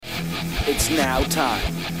It's now time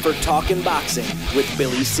for Talkin' Boxing with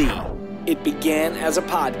Billy C. It began as a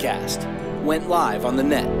podcast, went live on the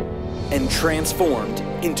net, and transformed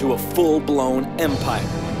into a full-blown empire.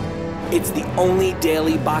 It's the only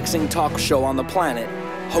daily boxing talk show on the planet,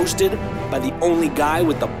 hosted by the only guy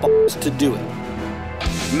with the balls to do it.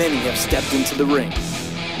 Many have stepped into the ring.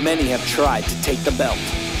 Many have tried to take the belt.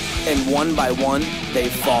 And one by one,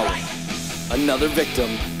 they've fallen. Another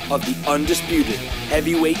victim of the undisputed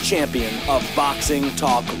heavyweight champion of Boxing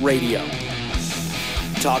Talk Radio.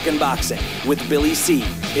 Talkin' Boxing with Billy C.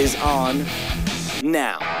 is on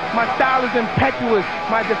now. My style is impetuous,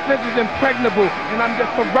 my defense is impregnable, and I'm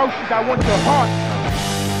just ferocious. I want your heart.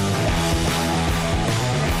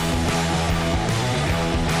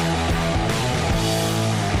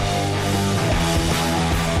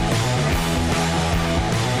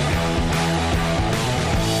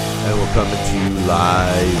 And we're coming to you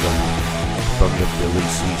live from the Billy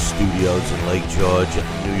C. Studios in Lake George,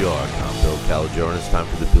 New York. I'm Bill Calogero, and it's time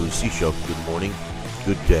for the Billy C. Show. Good morning,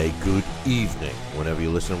 good day, good evening. Whenever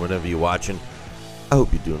you're listening, whenever you're watching, I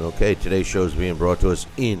hope you're doing okay. Today's show is being brought to us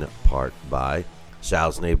in part by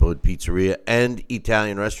Sal's Neighborhood Pizzeria and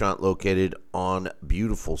Italian restaurant located on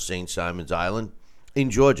beautiful St. Simons Island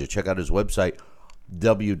in Georgia. Check out his website,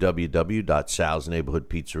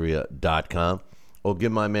 www.salsneighborhoodpizzeria.com. Or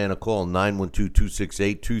give my man a call,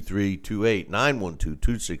 912-268-2328,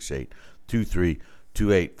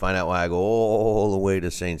 912-268-2328. Find out why I go all the way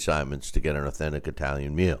to St. Simon's to get an authentic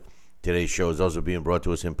Italian meal. Today's show is also being brought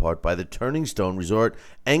to us in part by the Turning Stone Resort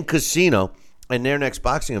and Casino and their next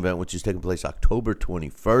boxing event, which is taking place October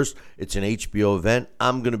 21st. It's an HBO event.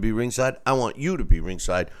 I'm going to be ringside. I want you to be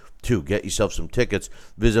ringside, too. Get yourself some tickets.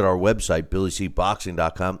 Visit our website,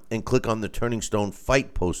 BillyCBoxing.com, and click on the Turning Stone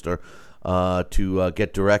fight poster to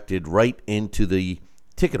get directed right into the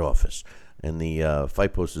ticket office. And the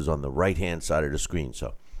fight post is on the right-hand side of the screen.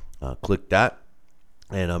 So click that,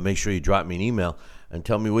 and make sure you drop me an email and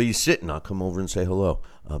tell me where you're sitting. I'll come over and say hello.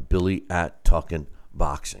 Billy at Talkin'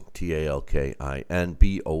 Boxing,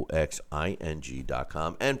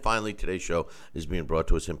 TalkinBoxing.com. And finally, today's show is being brought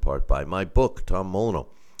to us in part by my book, Tom Molyneux,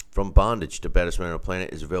 From Bondage to Baddest Man on the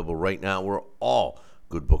Planet, is available right now where all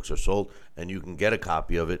good books are sold, and you can get a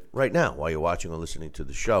copy of it right now while you're watching or listening to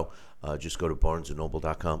the show. Just go to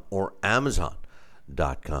BarnesandNoble.com or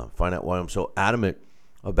Amazon.com. Find out why I'm so adamant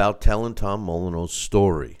about telling Tom Molyneux's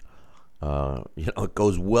story. It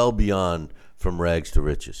goes well beyond from rags to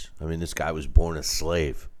riches. I mean, this guy was born a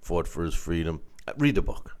slave, fought for his freedom. Read the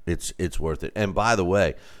book. It's worth it. And by the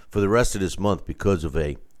way, for the rest of this month, because of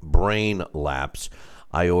a brain lapse,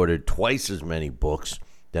 I ordered twice as many books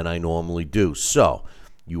than I normally do. So,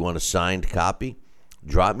 you want a signed copy?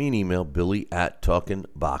 Drop me an email, Billy at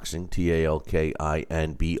TalkinBoxing,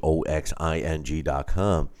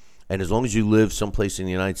 TalkinBoxing.com. And as long as you live someplace in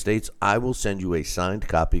the United States, I will send you a signed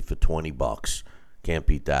copy for $20. Can't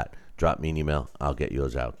beat that. Drop me an email. I'll get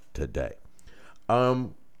yours out today.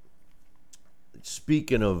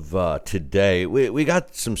 Speaking of today, we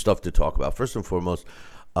got some stuff to talk about. First and foremost,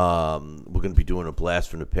 we're going to be doing a blast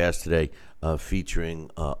from the past today featuring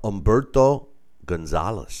Humberto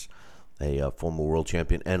Gonzalez, a former world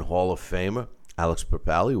champion and Hall of Famer. Alex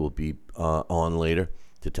Papali will be on later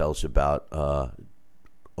to tell us about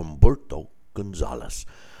Humberto Gonzalez,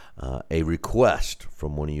 a request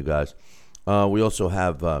from one of you guys. We also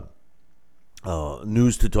have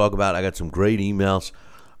news to talk about. I got some great emails.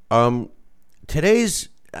 Today's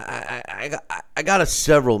I got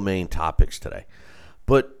several main topics today,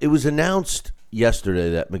 but it was announced yesterday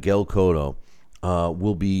that Miguel Cotto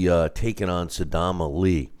will be taking on Saddam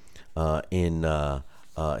Ali in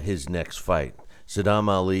his next fight. Saddam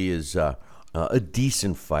Ali is a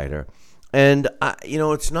decent fighter. And,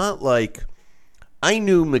 it's not like I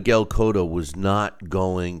knew Miguel Cotto was not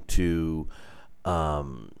going to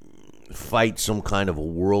fight some kind of a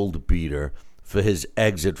world beater for his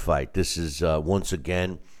exit fight. This is, once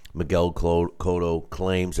again, Miguel Cotto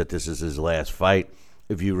claims that this is his last fight.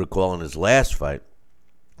 If you recall, in his last fight,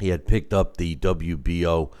 he had picked up the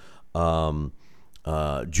WBO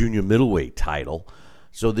junior middleweight title.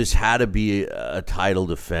 So this had to be a title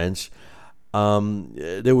defense.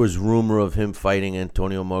 There was rumor of him fighting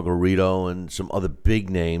Antonio Margarito and some other big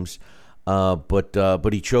names, but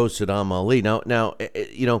he chose Saddam Ali. Now,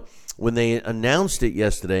 when they announced it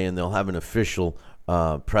yesterday, and they'll have an official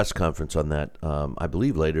press conference on that, I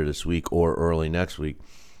believe later this week or early next week,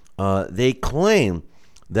 they claim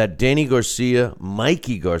that Danny Garcia,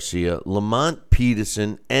 Mikey Garcia, Lamont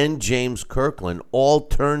Peterson, and James Kirkland all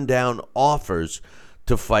turned down offers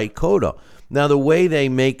to fight Cotto. Now, the way they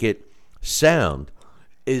make it sound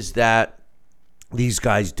is that these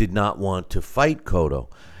guys did not want to fight Cotto.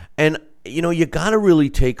 And, you got to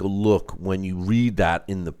really take a look when you read that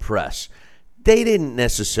in the press. They didn't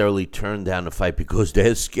necessarily turn down the fight because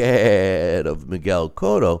they're scared of Miguel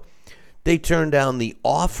Cotto. They turned down the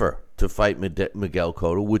offer to fight Miguel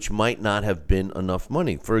Cotto, which might not have been enough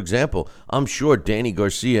money. For example, I'm sure Danny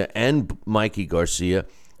Garcia and Mikey Garcia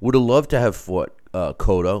would have loved to have fought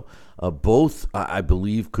Cotto. Both, I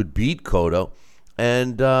believe, could beat Cotto.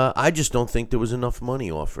 And I just don't think there was enough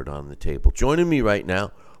money offered on the table. Joining me right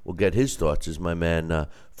now, we'll get his thoughts, is my man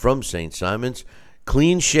from St. Simons.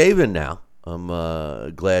 Clean shaven now. I'm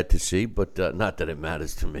glad to see, but not that it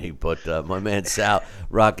matters to me. But my man Sal,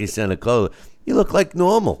 Rocky Senicola, you look like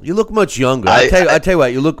normal. You look much younger. I tell you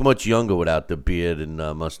what, you look much younger without the beard and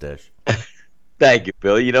mustache. Thank you,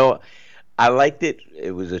 Bill. I liked it.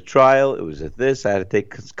 It was a trial. It was this. I had to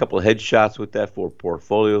take a couple of headshots with that for a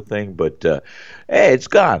portfolio thing. But, hey, it's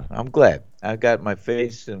gone. I'm glad. I got my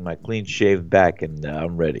face and my clean shaved back, and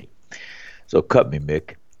I'm ready. So cut me,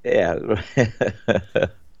 Mick. Yeah.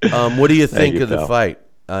 What do you think of the fight?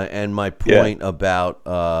 And my point about,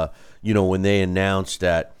 when they announced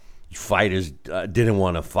that fighters didn't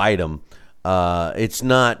want to fight him, it's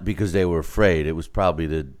not because they were afraid. It was probably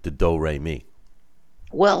the do-re-mi.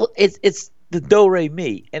 Well, it's the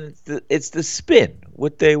do-re-mi, and it's the spin,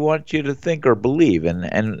 what they want you to think or believe,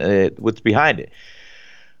 and what's behind it.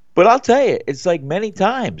 But I'll tell you, it's like many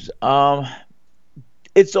times.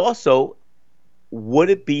 It's also, would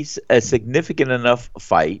it be a significant enough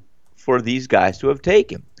fight for these guys to have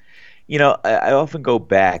taken? I often go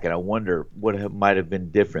back and I wonder what might have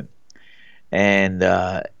been different. And,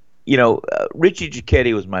 Richie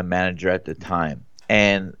Giacchetti was my manager at the time.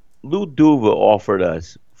 And Lou Duva offered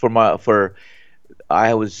us,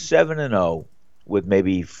 I was 7-0 with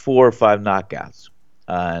maybe 4 or 5 knockouts.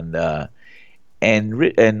 And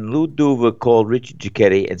Lou Duva called Richie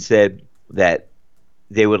Giacchetti and said that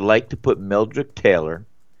they would like to put Meldrick Taylor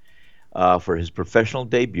for his professional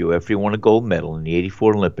debut after he won a gold medal in the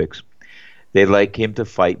 '84 Olympics. They'd like him to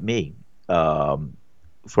fight me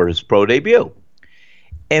for his pro debut.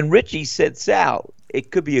 And Richie said, Sal,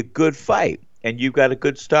 it could be a good fight, and you've got a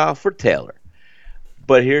good style for Taylor.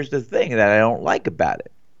 But here's the thing that I don't like about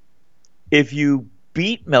it. If you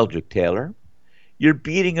beat Meldrick Taylor, you're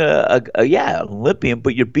beating an Olympian,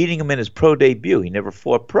 but you're beating him in his pro debut. He never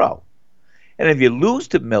fought pro. And if you lose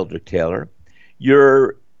to Meldrick Taylor,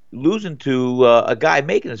 you're losing to a guy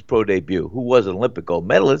making his pro debut who was an Olympic gold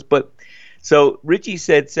medalist. But so Richie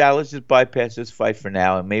said, Sal, let's just bypass this fight for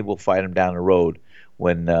now, and maybe we'll fight him down the road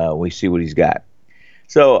when we see what he's got.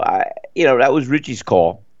 So, that was Richie's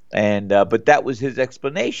call. And but that was his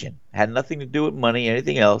explanation. Had nothing to do with money,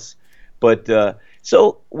 anything else. But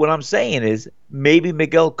so what I'm saying is maybe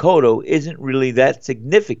Miguel Cotto isn't really that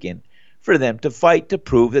significant for them to fight to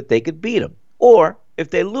prove that they could beat him. Or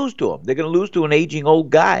if they lose to him, they're going to lose to an aging old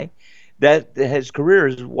guy that his career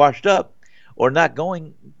is washed up or not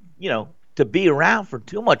going, to be around for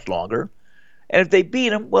too much longer. And if they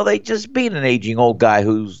beat him, well, they just beat an aging old guy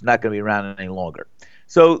who's not going to be around any longer.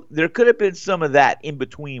 So there could have been some of that in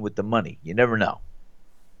between with the money. You never know.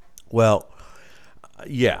 Well,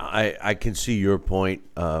 yeah, I can see your point.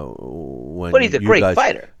 But he's a great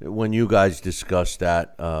fighter. When you guys discussed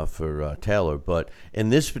that for Taylor. But in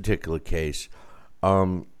this particular case,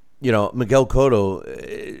 Miguel Cotto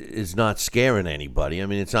is not scaring anybody. I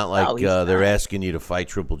mean, it's not like they're asking you to fight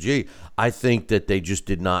Triple G. I think that they just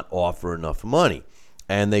did not offer enough money.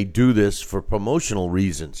 And they do this for promotional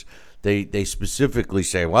reasons. They specifically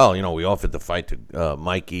say, well, we offered the fight to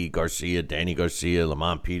Mikey Garcia, Danny Garcia,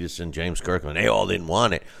 Lamont Peterson, James Kirkland. They all didn't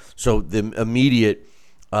want it. So the immediate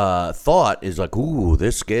thought is like, ooh, they're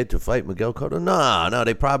scared to fight Miguel Cotto. No,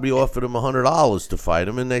 they probably offered him $100 to fight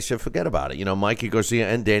him, and they said, forget about it. Mikey Garcia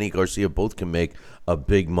and Danny Garcia both can make a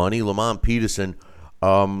big money. Lamont Peterson,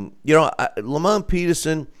 Lamont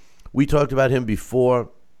Peterson, we talked about him before.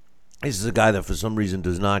 This is a guy that for some reason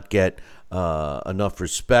does not get enough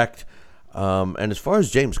respect. And as far as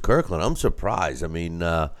James Kirkland, I'm surprised. I'm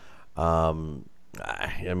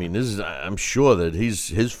sure that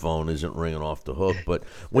his phone isn't ringing off the hook. But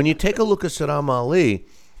when you take a look at Saddam Ali,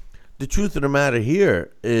 the truth of the matter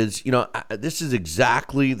here is, this is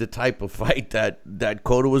exactly the type of fight that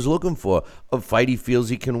Cotto was looking for, a fight he feels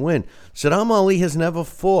he can win. Saddam Ali has never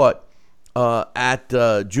fought at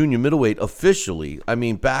junior middleweight officially.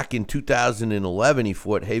 Back in 2011, he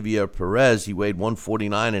fought Javier Perez. He weighed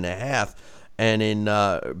 149.5, and in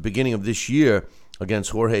beginning of this year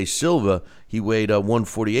against Jorge Silva, he weighed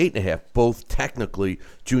 148.5. Both technically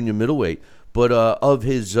junior middleweight, but of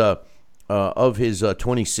his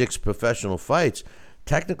 26 professional fights,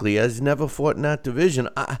 technically has never fought in that division.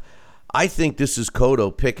 I think this is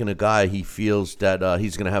Cotto picking a guy he feels that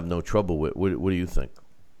he's going to have no trouble with. What do you think?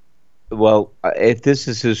 Well, if this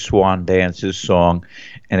is his swan dance, his song,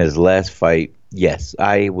 and his last fight, yes,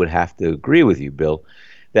 I would have to agree with you, Bill,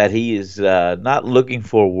 that he is not looking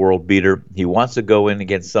for a world beater. He wants to go in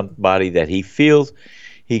against somebody that he feels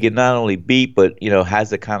he can not only beat, but has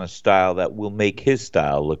the kind of style that will make his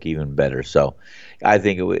style look even better. So, I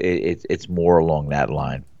think it's more along that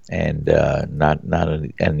line, and not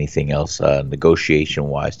anything else negotiation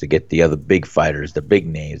wise to get the other big fighters, the big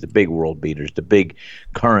names, the big world beaters, the big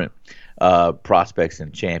current prospects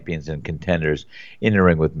and champions and contenders in the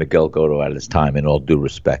ring with Miguel Cotto at his time, in all due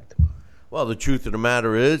respect. Well, the truth of the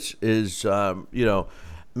matter is Miguel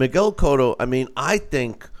Cotto, I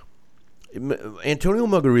think Antonio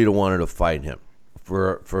Margarito wanted to fight him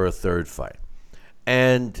for a third fight.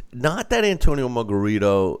 And not that Antonio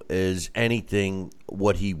Margarito is anything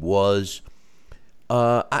what he was.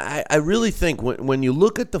 I really think when you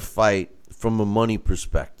look at the fight from a money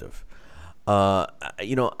perspective, I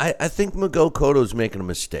think Miguel Cotto is making a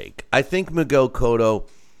mistake. I think Miguel Cotto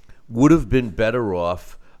would have been better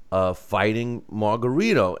off fighting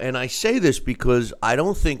Margarito. And I say this because I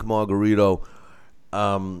don't think Margarito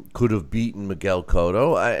could have beaten Miguel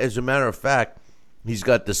Cotto. As a matter of fact, he's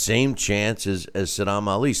got the same chance as Saddam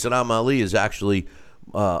Ali. Saddam Ali is actually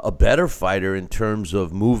a better fighter in terms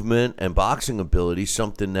of movement and boxing ability,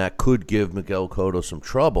 something that could give Miguel Cotto some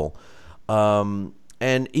trouble. And,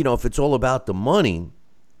 if it's all about the money,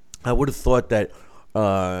 I would have thought that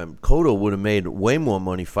Cotto would have made way more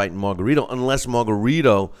money fighting Margarito, unless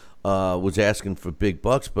Margarito was asking for big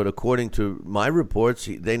bucks. But according to my reports,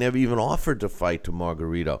 they never even offered to fight to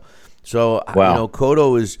Margarito. So, wow.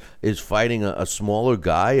 Cotto is fighting a smaller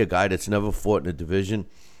guy, a guy that's never fought in a division.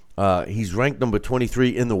 He's ranked number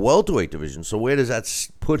 23 in the welterweight division. So where does that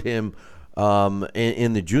put him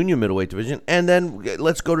in the junior middleweight division? And then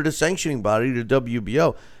let's go to the sanctioning body, the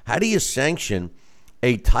WBO. How do you sanction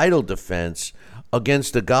a title defense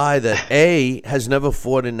against a guy that, A, has never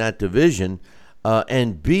fought in that division,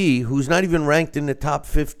 and B, who's not even ranked in the top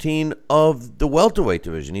 15 of the welterweight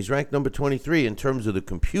division? He's ranked number 23 in terms of the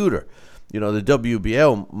computer. The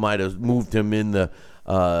WBO might have moved him in the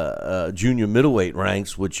junior middleweight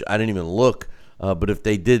ranks, which I didn't even look. But if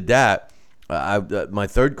they did that, my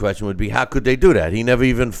third question would be, how could they do that? He never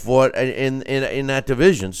even fought in that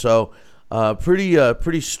division. So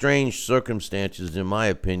pretty strange circumstances, in my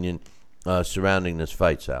opinion, surrounding this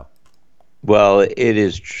fight, Sal. Well, it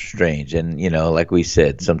is strange. And, like we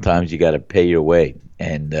said, sometimes you got to pay your way.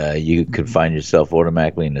 And you could find yourself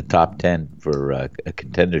automatically in the top 10 for a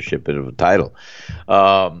contendership of a title.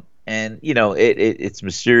 And, it's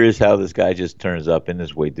mysterious how this guy just turns up in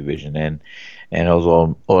this weight division. And it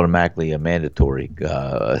was automatically a mandatory.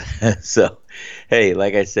 So, hey,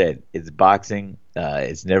 like I said, it's boxing.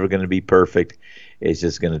 It's never going to be perfect. It's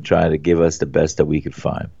just going to try to give us the best that we could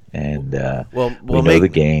find. And we know the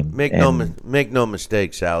game. Make no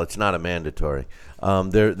mistake, Sal. It's not a mandatory.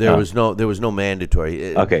 There was no mandatory.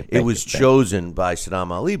 It was chosen by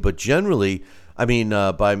Saddam Ali, but generally,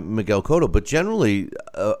 by Miguel Cotto. But generally,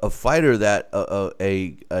 a fighter that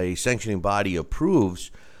a sanctioning body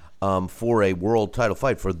approves for a world title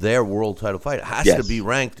fight, for their world title fight, has to be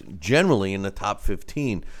ranked generally in the top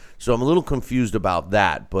 15. So I'm a little confused about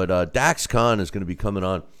that. But Dax Khan is going to be coming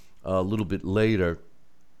on a little bit later,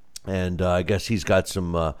 and I guess he's got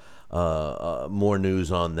some more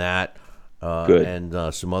news on that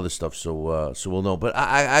and some other stuff. So we'll know. But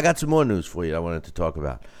I got some more news for you I wanted to talk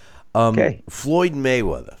about. Floyd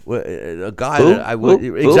Mayweather, a guy that I would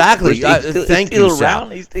exactly. Thank you, Sal.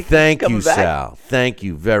 Thank you, Sal. Thank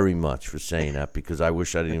you very much for saying that, because I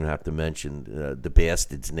wish I didn't even have to mention the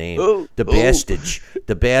bastard's name. The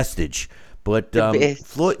bastard. But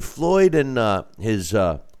Floyd and his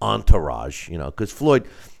entourage, because Floyd,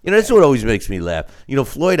 that's what always makes me laugh.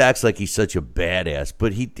 Floyd acts like he's such a badass,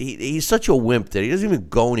 but he's such a wimp that he doesn't even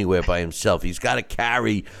go anywhere by himself. He's got to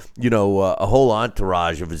carry, a whole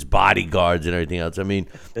entourage of his bodyguards and everything else.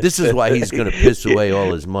 This is why he's going to piss away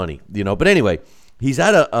all his money, But anyway, he's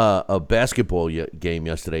at a basketball game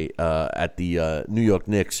yesterday at the New York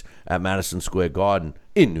Knicks at Madison Square Garden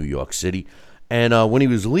in New York City. And when he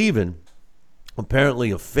was leaving, apparently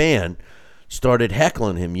a fan started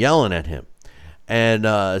heckling him, yelling at him, and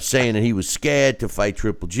saying that he was scared to fight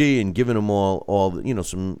Triple G, and giving him all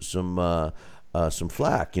some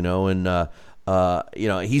flack, and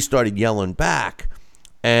he started yelling back.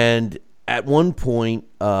 And at one point,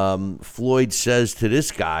 Floyd says to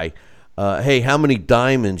this guy, "Hey, how many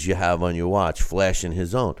diamonds you have on your watch?" Flashing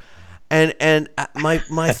his own.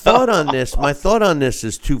 My thought on this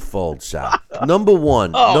is twofold, Sal. Number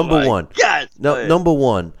one, number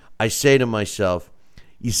one, I say to myself,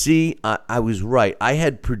 you see, I was right. I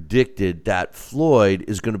had predicted that Floyd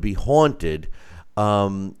is going to be haunted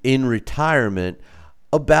in retirement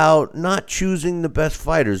about not choosing the best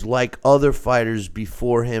fighters like other fighters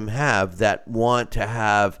before him have that want to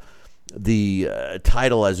have the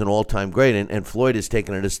title as an all-time great. And Floyd has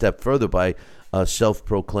taken it a step further by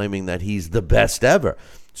self-proclaiming that he's the best ever.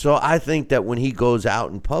 So I think that when he goes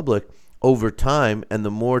out in public over time, and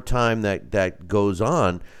the more time that goes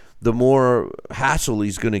on, the more hassle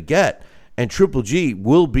he's going to get. And Triple G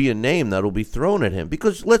will be a name that will be thrown at him.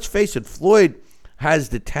 Because let's face it, Floyd has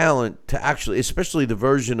the talent to actually, especially the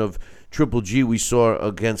version of Triple G we saw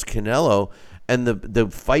against Canelo, and the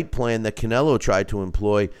fight plan that Canelo tried to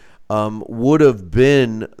employ would have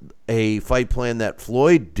been a fight plan that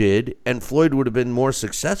Floyd did, and Floyd would have been more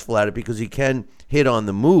successful at it because he can hit on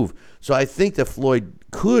the move. So I think that Floyd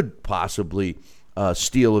could possibly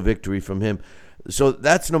steal a victory from him. So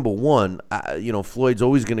that's number one. Floyd's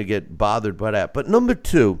always going to get bothered by that. But number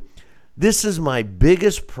two, this is my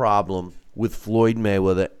biggest problem with Floyd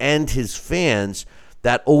Mayweather and his fans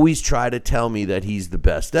that always try to tell me that he's the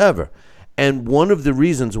best ever. And one of the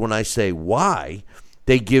reasons when I say why,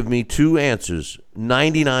 they give me two answers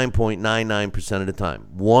 99.99% of the time.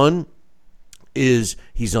 One is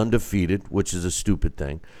he's undefeated, which is a stupid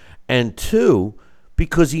thing. And two,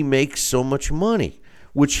 because he makes so much money,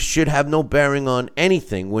 which should have no bearing on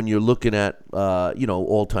anything when you're looking at,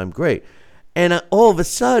 all-time great. And all of a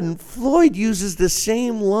sudden, Floyd uses the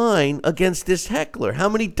same line against this heckler. How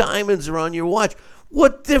many diamonds are on your watch?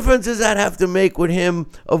 What difference does that have to make with him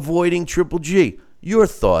avoiding Triple G? Your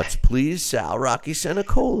thoughts, please, Sal Rocky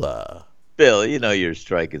Senecola. Bill, you're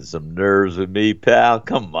striking some nerves with me, pal.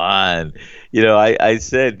 Come on. I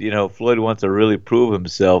said, Floyd wants to really prove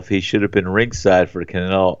himself. He should have been ringside for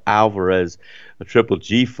Canelo Alvarez, a Triple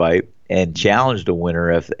G fight, and challenged the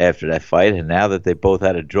winner after that fight. And now that they both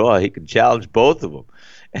had a draw, he can challenge both of them.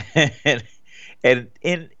 And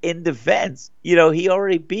in defense, he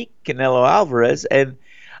already beat Canelo Alvarez, and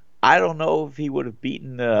I don't know if he would have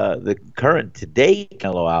beaten the current today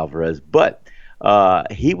Canelo Alvarez, but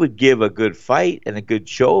he would give a good fight and a good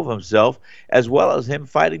show of himself, as well as him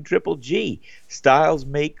fighting Triple G. Styles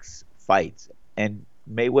makes fights, and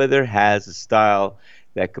Mayweather has a style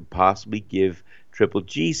that could possibly give Triple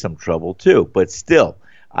G some trouble too. But still,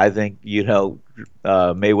 I think,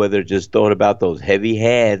 Mayweather just thought about those heavy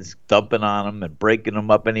hands dumping on him and breaking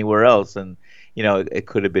him up anywhere else, and it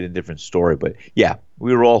could have been a different story. But yeah,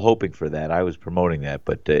 we were all hoping for that. I was promoting that,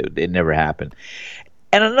 but it never happened.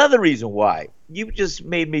 And another reason why, you just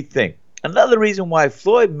made me think, another reason why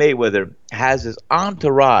Floyd Mayweather has his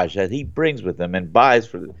entourage that he brings with him and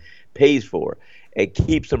pays for, and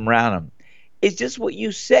keeps them around him, is just what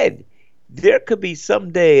you said. There could be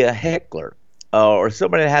someday a heckler or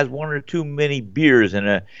somebody that has one or too many beers in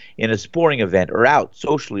a sporting event or out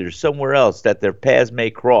socially or somewhere else that their paths may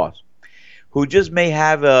cross, who just may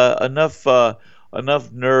have enough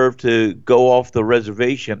nerve to go off the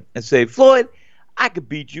reservation and say, Floyd, I could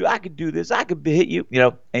beat you, I could do this, I could hit you,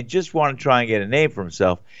 and just want to try and get a name for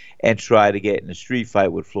himself and try to get in a street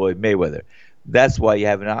fight with Floyd Mayweather. That's why you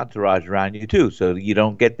have an entourage around you too, so you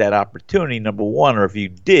don't get that opportunity, number one, or if you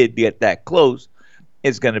did get that close,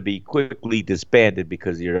 it's going to be quickly disbanded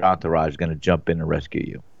because your entourage is going to jump in and rescue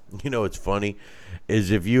you. What's funny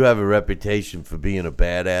is if you have a reputation for being a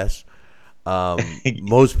badass,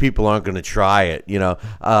 most people aren't going to try it.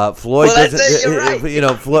 Floyd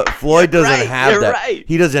doesn't. Floyd doesn't have that. Right.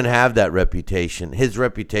 He doesn't have that reputation. His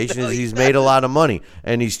reputation is he's made a lot of money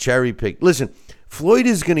and he's cherry picked. Listen, Floyd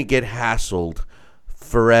is going to get hassled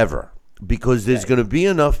forever because there's going to be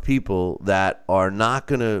enough people that are not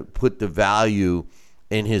going to put the value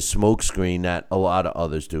in his smokescreen that a lot of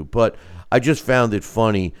others do. But I just found it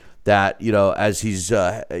funny that, as he's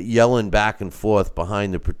yelling back and forth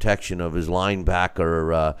behind the protection of his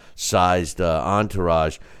linebacker-sized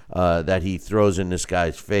entourage, that he throws in this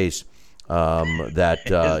guy's face that,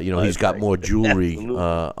 he's got more jewelry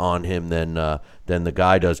on him than the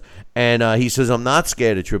guy does. And he says, I'm not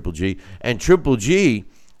scared of Triple G. And Triple G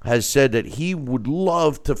has said that he would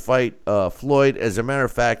love to fight Floyd. As a matter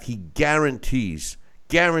of fact, he guarantees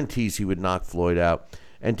he would knock Floyd out.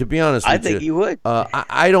 And to be honest with you, I think he would.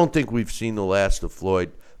 I don't think we've seen the last of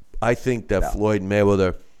Floyd. I think that Floyd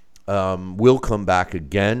Mayweather will come back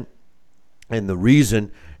again. And the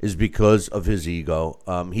reason is because of his ego.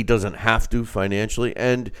 He doesn't have to financially.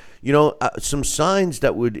 And, some signs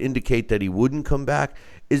that would indicate that he wouldn't come back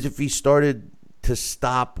is if he started to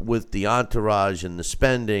stop with the entourage and the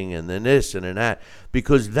spending and then this and then that,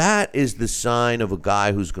 because that is the sign of a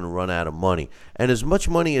guy who's going to run out of money. And as much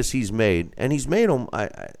money as he's made, and he's made them,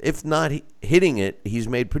 if not hitting it, he's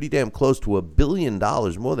made pretty damn close to $1 billion,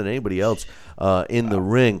 more than anybody else in the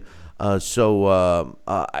ring. A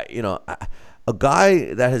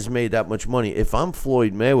guy that has made that much money, if I'm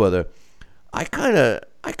Floyd Mayweather, I kind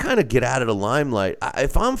of get out of the limelight.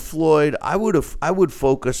 If I'm Floyd, I would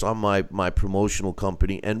focus on my promotional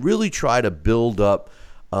company and really try to build up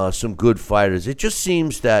some good fighters. It just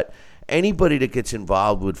seems that anybody that gets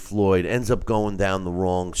involved with Floyd ends up going down the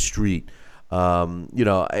wrong street.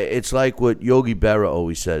 It's like what Yogi Berra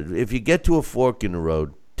always said: if you get to a fork in the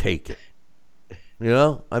road, take it.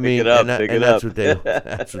 That's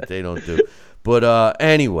what they don't do. But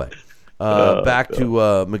anyway. Back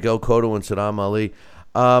to Miguel Cotto and Saddam Ali.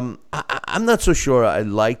 I'm not so sure I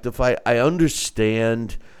like the fight. I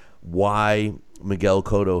understand why Miguel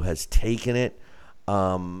Cotto has taken it.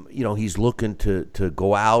 He's looking to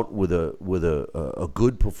go out with a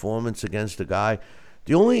good performance against a guy.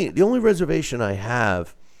 The only reservation I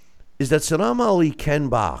have is that Saddam Ali can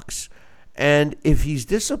box, and if he's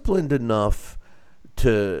disciplined enough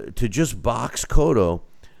to just box Cotto,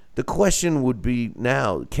 the question would be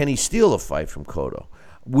now, can he steal a fight from Cotto?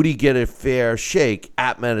 Would he get a fair shake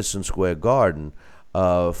at Madison Square Garden?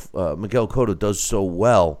 Miguel Cotto does so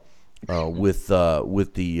well with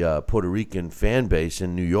the Puerto Rican fan base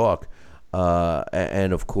in New York,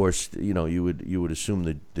 and of course, you would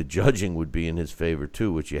assume the judging would be in his favor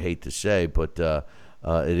too, which you hate to say, but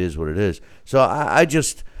it is what it is. So I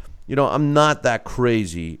just, I'm not that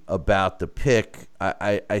crazy about the pick.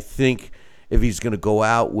 I think if he's going to go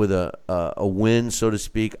out with a win, so to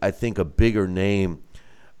speak, I think a bigger name,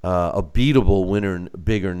 a beatable winner,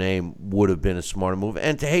 bigger name would have been a smarter move.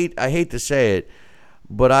 And I hate to say it,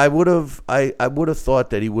 but I would have thought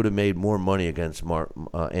that he would have made more money against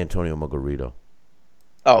Antonio Margarito.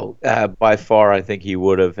 Oh, by far, I think he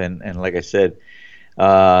would have. And like I said,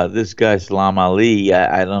 this guy Saddam Ali,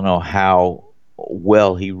 I don't know how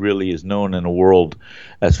well he really is known in the world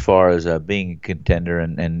as far as being a contender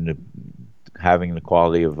and having the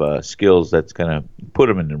quality of skills that's going to put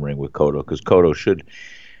him in the ring with Cotto, because Cotto should,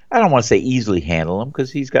 I don't want to say easily handle him,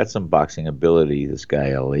 because he's got some boxing ability, this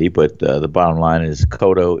guy Ali, but the bottom line is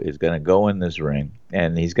Cotto is going to go in this ring,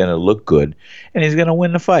 and he's going to look good, and he's going to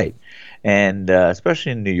win the fight. And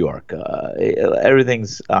especially in New York,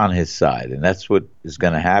 everything's on his side, and that's what is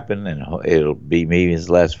going to happen, and it'll be maybe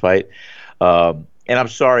his last fight. And I'm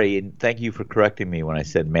sorry, and thank you for correcting me when I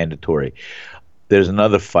said mandatory. There's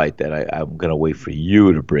another fight that I'm going to wait for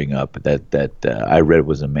you to bring up that I read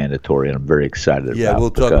was a mandatory, and I'm very excited about. Yeah,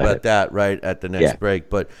 we'll talk about that right at the next break.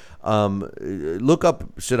 But look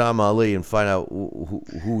up Saddam Ali and find out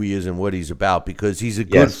who he is and what he's about, because he's a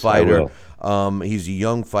good fighter. He's a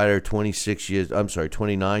young fighter,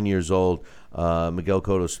 29 years old. Miguel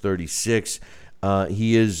Cotto's 36.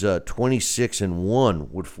 He is 26-1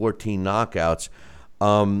 with 14 knockouts.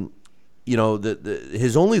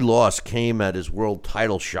 His only loss came at his world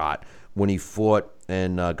title shot when he fought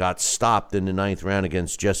and got stopped in the 9th round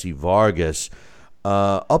against Jesse Vargas.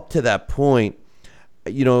 Up to that point,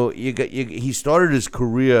 he started his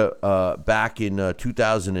career back in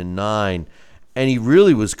 2009, and he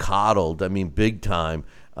really was coddled. I mean, big time.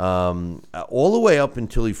 All the way up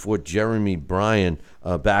until he fought Jeremy Bryan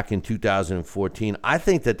back in 2014. I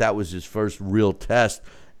think that was his first real test,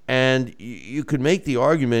 and you could make the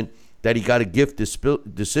argument that he got a gift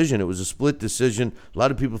decision. It was a split decision. A lot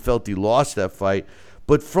of people felt he lost that fight.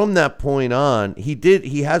 But from that point on,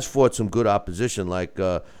 he has fought some good opposition, like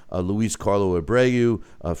Luis Carlo Abreu,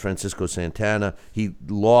 Francisco Santana. He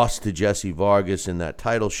lost to Jesse Vargas in that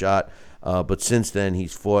title shot. But since then,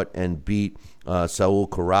 he's fought and beat Saul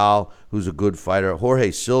Corral, who's a good fighter. Jorge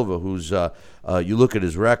Silva, who's you look at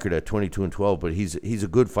his record at 22-12, but he's a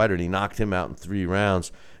good fighter, and he knocked him out in 3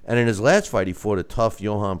 rounds. And in his last fight, he fought a tough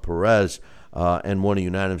Johan Perez and won a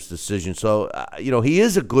unanimous decision. So, he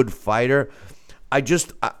is a good fighter.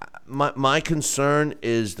 My concern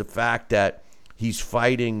is the fact that he's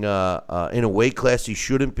fighting in a weight class he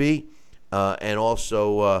shouldn't be, and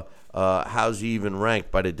also how's he even ranked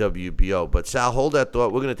by the WBO. But, Sal, hold that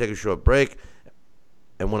thought. We're going to take a short break,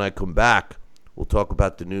 and when I come back, we'll talk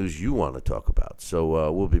about the news you want to talk about.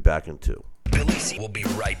 So we'll be back in 2. Billy C will be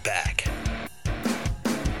right back.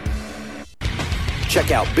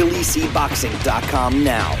 Check out BillyCBoxing.com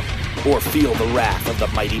now, or feel the wrath of the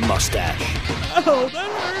mighty mustache. Oh, that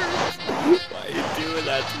hurts. Why are you doing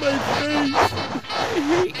that to my face? I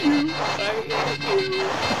hate you. I hate you.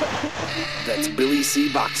 That's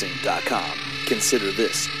BillyCBoxing.com. Consider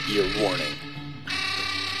this your warning.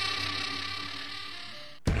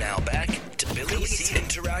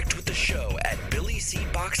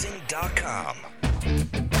 BillyCBoxing.com.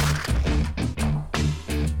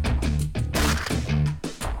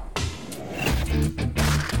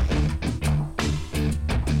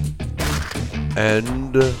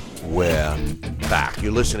 And we're back.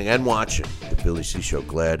 You're listening and watching the Billy C. Show.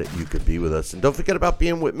 Glad that you could be with us. And don't forget about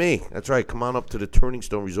being with me. That's right. Come on up to the Turning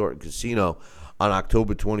Stone Resort and Casino on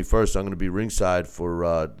October 21st. I'm going to be ringside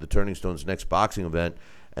for the Turning Stone's next boxing event.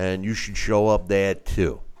 And you should show up there,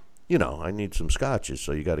 too. You know, I need some scotches,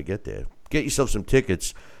 so you got to get there. Get yourself some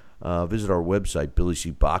tickets. Visit our website,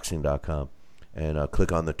 BillyCBoxing.com, and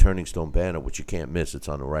click on the Turning Stone banner, which you can't miss. It's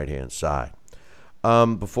on the right-hand side.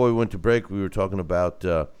 Before we went to break, we were talking about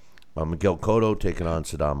Miguel Cotto taking on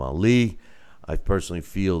Saddam Ali. I personally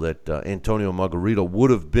feel that Antonio Margarito would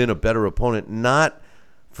have been a better opponent, not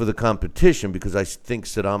for the competition, because I think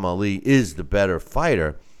Saddam Ali is the better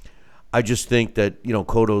fighter. I just think that, you know,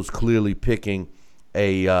 Cotto's clearly picking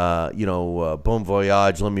a bon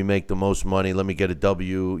voyage, let me make the most money, let me get a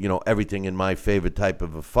W, you know, everything in my favor type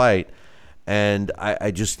of a fight. And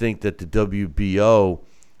I just think that the WBO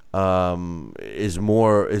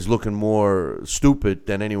is looking more stupid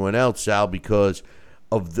than anyone else, Sal, because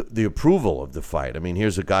of the approval of the fight. I mean,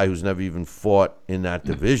 here's a guy who's never even fought in that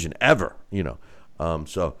division ever, you know.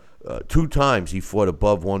 So 2 times he fought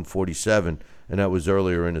above 147, and that was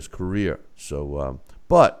earlier in his career. So,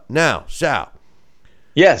 but now, Sal,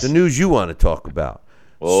 Yes. the news you want to talk about.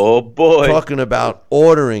 Oh, boy. Talking about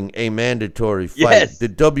ordering a mandatory fight. Yes. The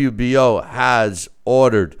WBO has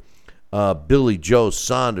ordered Billy Joe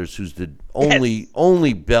Saunders, who's the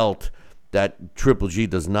only belt that Triple G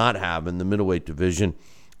does not have in the middleweight division.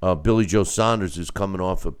 Billy Joe Saunders is coming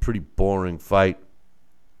off a pretty boring fight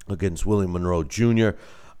against Willie Monroe Jr.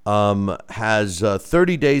 Has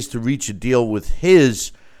 30 days to reach a deal with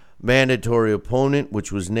his mandatory opponent,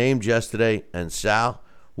 which was named yesterday. And Sal,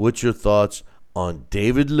 what's your thoughts on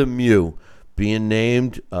David Lemieux being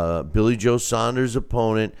named Billy Joe Saunders'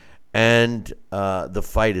 opponent and the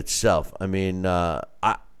fight itself? I mean,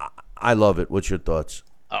 I love it. What's your thoughts?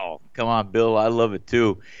 Oh, come on, Bill. I love it,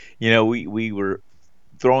 too. You know, we were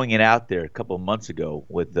throwing it out there a couple of months ago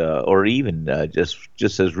with, or even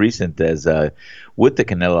just as recent as with the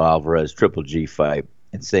Canelo Alvarez Triple G fight,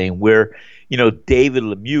 and saying where, you know, David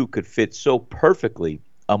Lemieux could fit so perfectly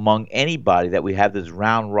among anybody that we have this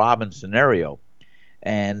round robin scenario.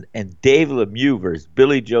 And David Lemieux versus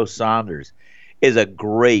Billy Joe Saunders is a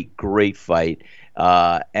great fight.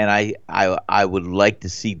 And I would like to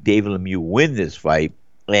see David Lemieux win this fight.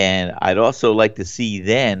 And I'd also like to see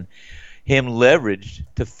then him leveraged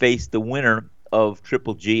to face the winner of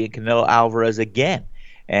Triple G and Canelo Alvarez again.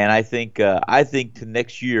 And I think to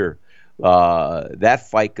next year, that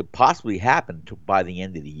fight could possibly happen by the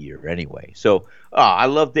end of the year anyway. So I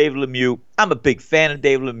love David Lemieux. I'm a big fan of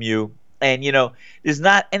David Lemieux. And, you know, there's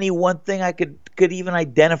not any one thing I could even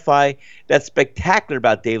identify that's spectacular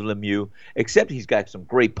about David Lemieux, except he's got some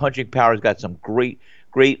great punching power. He's got some great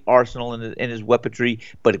arsenal in his weaponry.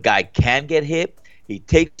 But a guy can get hit. He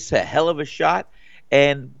takes a hell of a shot.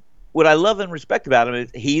 And what I love and respect about him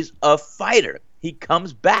is he's a fighter. He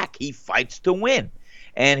comes back. He fights to win.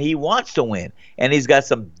 And he wants to win. And he's got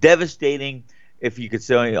some devastating, if you could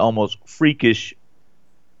say almost freakish,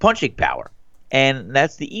 punching power. And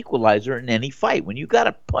that's the equalizer in any fight. When you got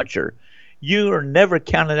a puncher, you are never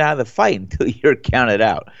counted out of the fight until you're counted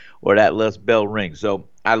out or that last bell rings. So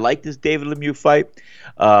I like this David Lemieux fight.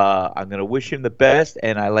 I'm going to wish him the best,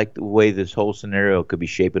 and I like the way this whole scenario could be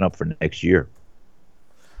shaping up for next year.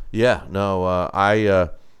 Yeah, no, I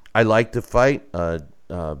like the fight.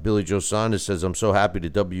 Billy Joe Saunders says, I'm so happy the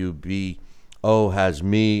WBO has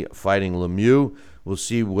me fighting Lemieux. We'll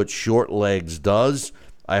see what Short Legs does.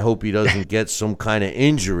 I hope he doesn't get some kind of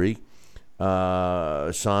injury.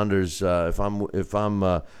 Saunders, if I'm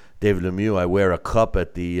David Lemieux, I wear a cup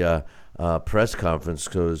at the press conference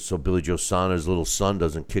so Billy Joe Saunders' little son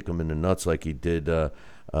doesn't kick him in the nuts like he did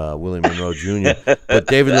Willie Monroe Jr. But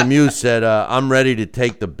David Lemieux said, I'm ready to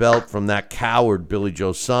take the belt from that coward Billy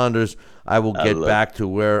Joe Saunders. I will get back to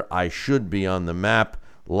where I should be on the map.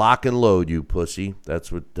 Lock and load, you pussy. That's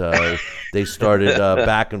what they started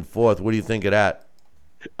back and forth. What do you think of that?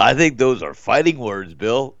 I think those are fighting words,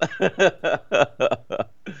 Bill.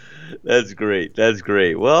 That's great. That's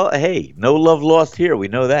great. Well, hey, no love lost here. We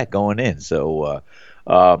know that going in. So,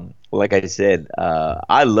 like I said,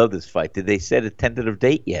 I love this fight. Did they set a tentative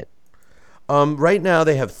date yet? Right now,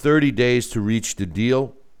 they have 30 days to reach the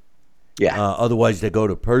deal. Yeah. Otherwise, they go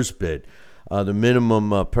to purse bid. The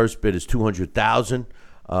minimum purse bid is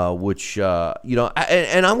 $200,000, which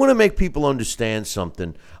and I want to make people understand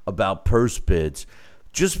something about purse bids.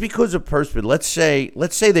 just because of purse bid, let's say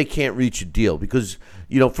they can't reach a deal because,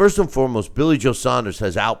 first and foremost, Billy Joe Saunders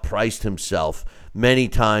has outpriced himself many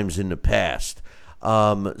times in the past.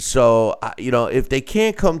 So if they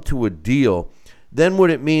can't come to a deal, then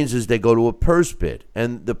what it means is they go to a purse bid.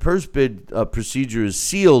 And the purse bid procedure is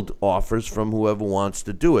sealed offers from whoever wants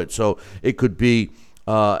to do it. So it could be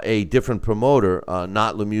a different promoter,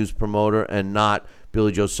 not Lemieux's promoter and not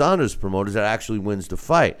Billy Joe Saunders' promoter, that actually wins the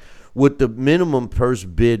fight. What the minimum purse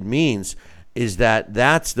bid means is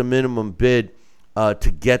that's the minimum bid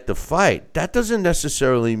to get the fight. That doesn't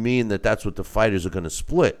necessarily mean that that's what the fighters are going to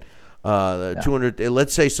split. 200.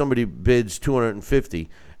 Let's say somebody bids 250,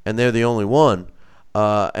 and they're the only one,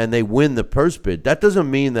 and they win the purse bid. That doesn't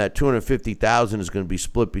mean that 250,000 is going to be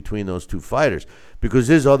split between those two fighters, because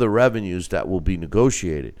there's other revenues that will be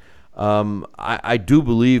negotiated. I do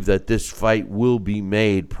believe that this fight will be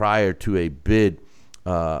made prior to a bid,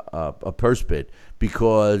 a purse bid,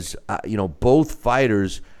 because both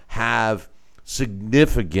fighters have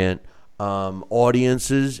significant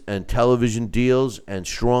audiences and television deals and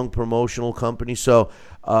strong promotional companies. So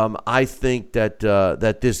I think that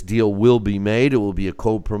this deal will be made. It will be a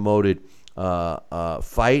co-promoted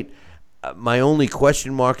fight. My only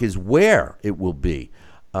question mark is where it will be.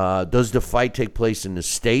 Does the fight take place in the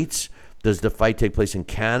States? Does the fight take place in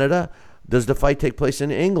Canada? Does the fight take place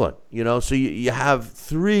in England? So you have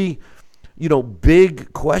three,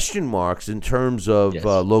 big question marks in terms of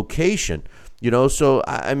location. So,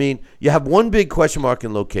 I mean, you have one big question mark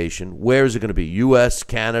in location. Where is it going to be? U.S.,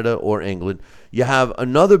 Canada, or England? You have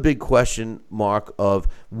another big question mark of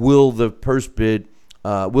will the purse bid,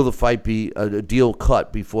 will the fight be a deal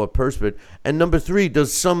cut before purse bid? And number three,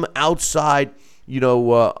 does some outside,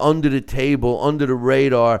 under the table, under the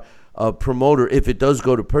radar promoter, if it does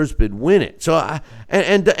go to purse bid, win it? So,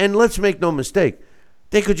 and let's make no mistake.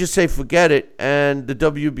 They could just say, forget it, and the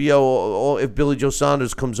WBO, or if Billy Joe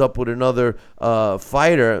Saunders comes up with another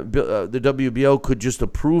fighter, the WBO could just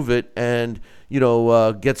approve it and,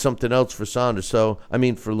 get something else for Saunders. So,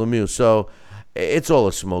 for Lemieux. So, it's all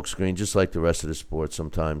a smokescreen, just like the rest of the sport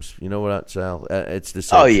sometimes. You know what, Sal? It's the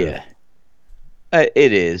same. Oh, yeah.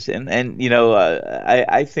 It is. And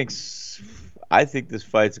I think this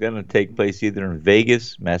fight's going to take place either in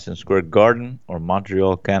Vegas, Madison Square Garden, or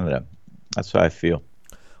Montreal, Canada. That's how I feel.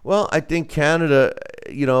 Well, I think Canada,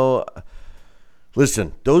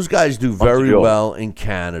 listen, those guys do very well in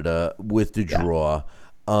Canada with the draw.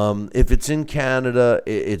 If it's in Canada,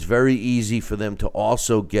 it's very easy for them to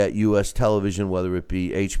also get U.S. television, whether it be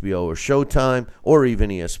HBO or Showtime or even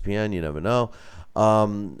ESPN. You never know.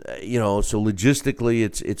 So logistically,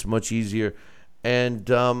 it's much easier. And,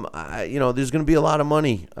 there's going to be a lot of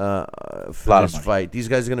money for this fight. These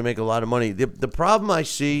guys are going to make a lot of money. The problem I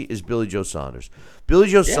see is Billy Joe Saunders. Billy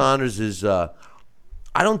Joe Saunders is, I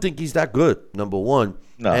don't think he's that good, number one.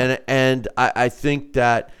 No. And I think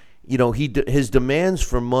that, his demands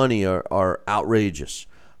for money are outrageous.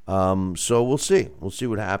 So we'll see. We'll see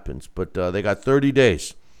what happens. But they got 30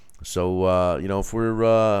 days. So,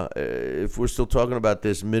 if we're still talking about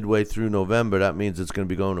this midway through November, that means it's going to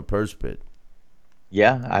be going to purse bid.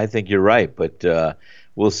 Yeah, I think you're right, but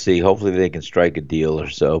we'll see. Hopefully they can strike a deal or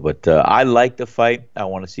so. But I like the fight. I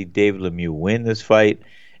want to see David Lemieux win this fight,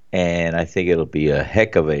 and I think it'll be a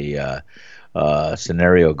heck of a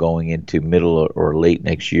scenario going into middle or late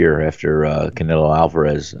next year after Canelo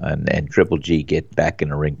Alvarez and Triple G get back in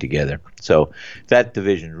the ring together. So that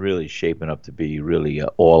division really shaping up to be really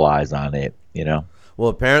all eyes on it, Well,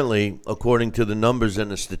 apparently, according to the numbers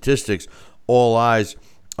and the statistics, all eyes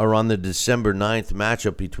are on the December 9th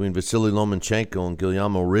matchup between Vasily Lomachenko and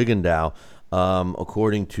Guillermo Rigondeaux.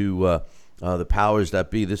 According to the powers that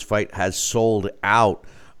be, this fight has sold out.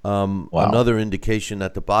 Wow. Another indication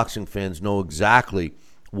that the boxing fans know exactly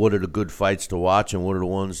what are the good fights to watch and what are the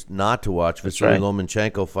ones not to watch. Vasily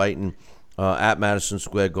Lomachenko fighting at Madison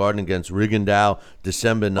Square Garden against Rigondeaux,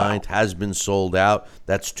 December 9th, has been sold out.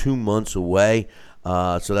 That's 2 months away.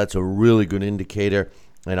 So that's a really good indicator,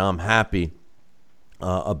 and I'm happy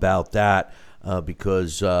about that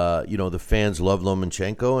because, the fans love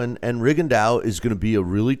Lomachenko, and Rigondeaux is going to be a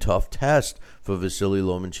really tough test for Vasily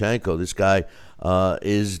Lomachenko. This guy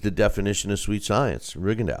is the definition of sweet science,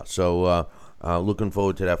 Rigondeaux. So looking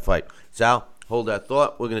forward to that fight. Sal, hold that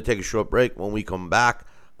thought. We're going to take a short break. When we come back,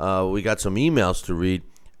 we got some emails to read,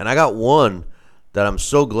 and I got one that I'm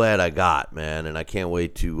so glad I got, man, and I can't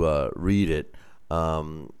wait to read it.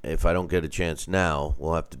 If I don't get a chance now,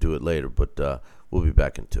 we'll have to do it later, but we'll be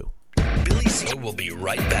back in 2. Billy C will be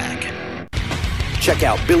right back. Check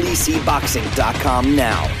out BillyCBoxing.com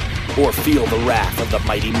now, or feel the wrath of the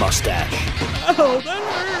mighty mustache. Oh, that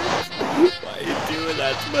hurts! Why are you doing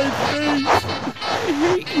that to my face? I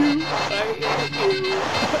hate you.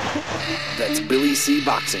 That's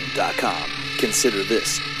BillyCBoxing.com. Consider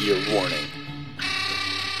this your warning.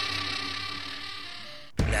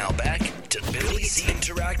 Now back to Billy C.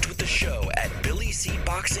 Interact with the show at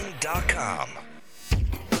BillyCBoxing.com.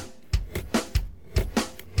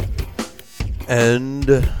 And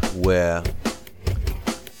we're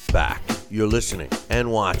back. You're listening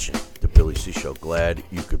and watching the Billy C. Show. Glad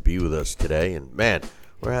you could be with us today. And man,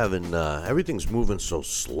 we're having everything's moving so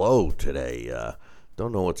slow today.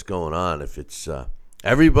 Don't know what's going on. If it's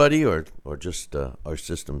everybody or just our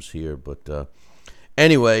systems here. But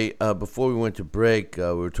anyway, before we went to break, we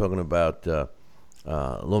were talking about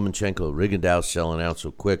Lomachenko, Rigondeaux selling out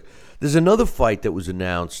so quick. There's another fight that was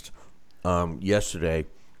announced yesterday.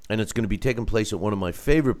 And it's going to be taking place at one of my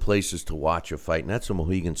favorite places to watch a fight, and that's the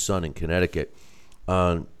Mohegan Sun in Connecticut.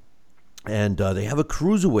 And they have a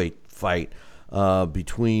cruiserweight fight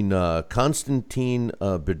between Konstantin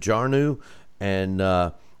Bejarnu and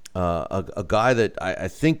a guy that I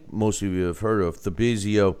think most of you have heard of,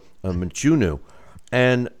 Fabrizio Mchunu.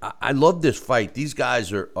 And I love this fight. These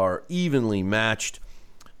guys are evenly matched.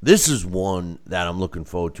 This is one that I'm looking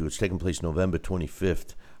forward to. It's taking place November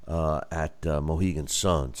 25th. At Mohegan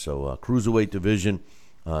Sun. So cruiserweight division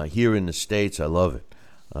here in the States. I love it.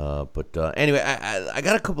 But anyway, I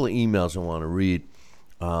got a couple of emails I want to read.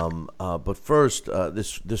 But first,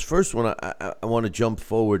 this first one, I want to jump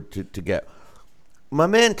forward to get. My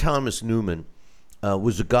man Thomas Newman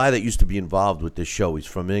was a guy that used to be involved with this show. He's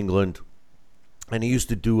from England, and he used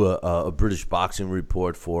to do a British boxing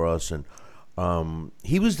report for us. And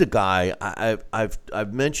he was the guy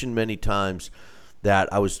I've mentioned many times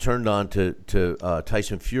that I was turned on to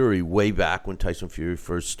Tyson Fury way back when Tyson Fury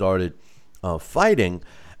first started fighting.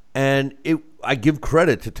 And I give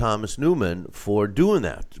credit to Thomas Newman for doing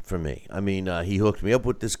that for me. I mean, he hooked me up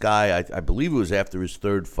with this guy. I believe it was after his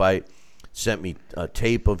third fight, sent me a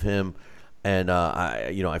tape of him, and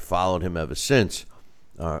I followed him ever since,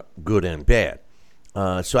 good and bad.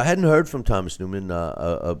 So I hadn't heard from Thomas Newman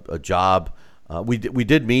a job. We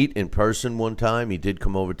did meet in person one time. He did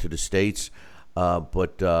come over to the States.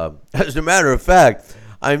 But as a matter of fact,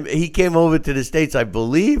 he came over to the States, I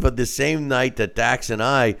believe, on the same night that Dax and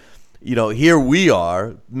I, here we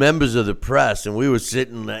are, members of the press, and we were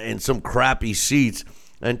sitting in some crappy seats,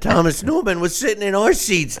 and Thomas Newman was sitting in our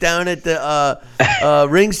seats down at the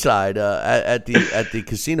ringside at the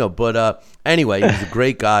casino. But anyway, he's a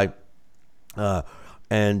great guy,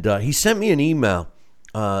 and he sent me an email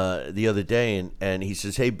the other day, and he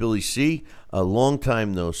says, "Hey, Billy C, a long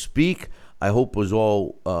time no speak. I hope was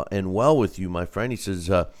all and well with you, my friend." He says,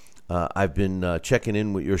 I've been checking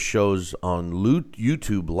in with your shows on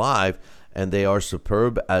YouTube Live, and they are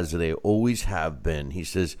superb as they always have been. He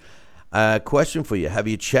says, question for you. Have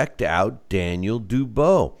you checked out Daniel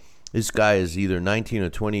Dubois? This guy is either 19 or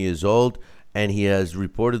 20 years old, and he has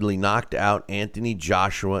reportedly knocked out Anthony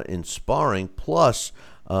Joshua in sparring, plus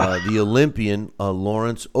the Olympian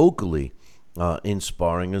Lawrence Oakley in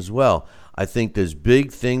sparring as well. I think there's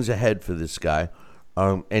big things ahead for this guy,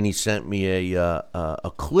 and he sent me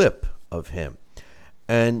a clip of him.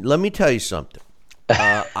 And let me tell you something.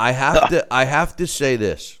 I have to say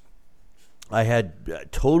this. I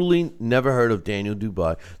had totally never heard of Daniel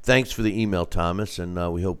Dubois. Thanks for the email, Thomas,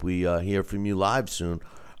 and we hope we hear from you live soon.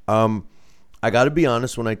 I got to be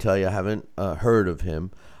honest when I tell you I haven't heard of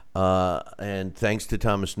him. And thanks to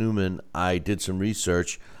Thomas Newman, I did some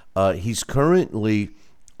research. He's currently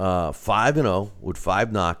 5-0 with 5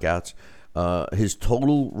 knockouts. His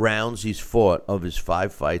total rounds he's fought of his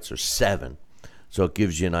 5 fights are 7. So it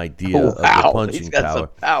gives you an idea of the punching he's got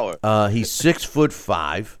power. Some power. He's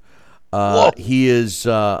 6'5". He is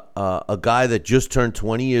a guy that just turned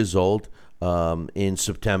 20 years old in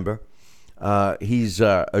September. He's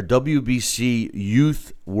a WBC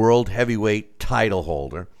Youth World Heavyweight title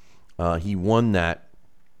holder. He won that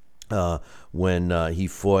when he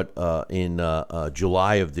fought in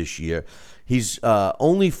July of this year. He's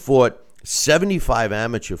only fought 75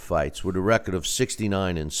 amateur fights with a record of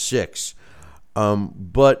 69-6.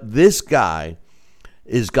 But this guy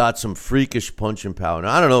has got some freakish punching power.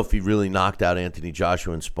 Now, I don't know if he really knocked out Anthony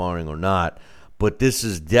Joshua in sparring or not, but this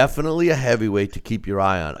is definitely a heavyweight to keep your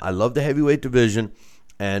eye on. I love the heavyweight division,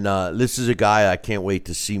 and this is a guy I can't wait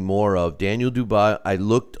to see more of. Daniel Dubois, I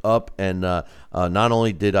looked up, and not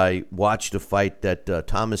only did I watch the fight that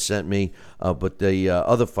Thomas sent me, but the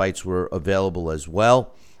other fights were available as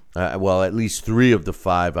well. Well, at least 3 of the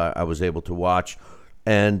 5 I was able to watch.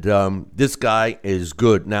 And this guy is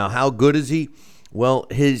good. Now, how good is he? Well,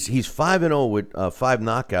 he's 5-0 with 5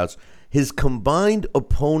 knockouts. his combined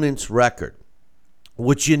opponent's record,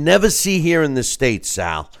 which you never see here in the States,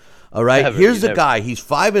 Sal. All right, here's the guy. He's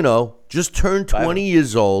 5-0, just turned 20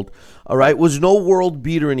 years old. All right, was no world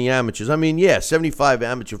beater in the amateurs. I mean, yeah, 75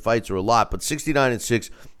 amateur fights are a lot, but 69-6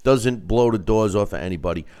 doesn't blow the doors off of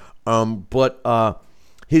anybody. But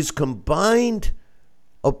his combined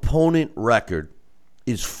opponent record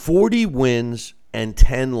is 40 wins and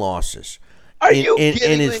 10 losses. Are you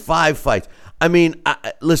in his 5 fights? I mean,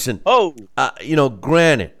 listen.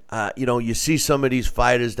 Granted. You see some of these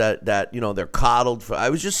fighters that they're coddled for. I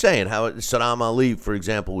was just saying how Saddam Ali, for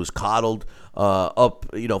example, was coddled up,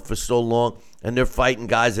 for so long, and they're fighting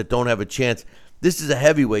guys that don't have a chance. This is a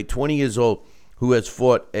heavyweight, 20 years old, who has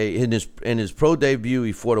fought in his pro debut.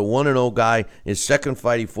 He fought a 1-0 guy. His second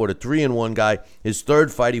fight, he fought a 3-1 guy. His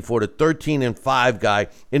third fight, he fought a 13-5 guy.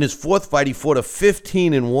 In his fourth fight, he fought a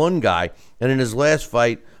 15-1 guy, and in his last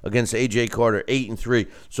fight against AJ Carter, 8-3.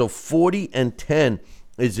 So 40-10.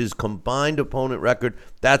 Is his combined opponent record.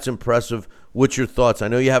 That's impressive. What's your thoughts? I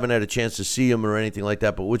know you haven't had a chance to see him or anything like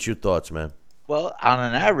that, but what's your thoughts, man? Well, on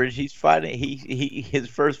an average, he's fighting. His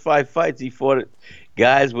first 5 fights, he fought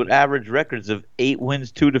guys with average records of 8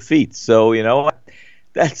 wins, 2 defeats. So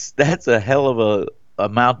that's a hell of a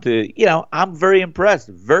amount to. I'm very impressed.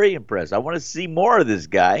 Very impressed. I want to see more of this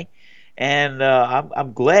guy, and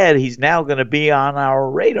I'm glad he's now going to be on our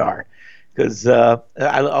radar. Because I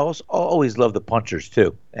always love the punchers,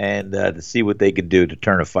 too, and to see what they can do to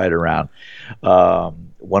turn a fight around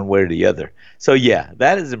one way or the other. So, yeah,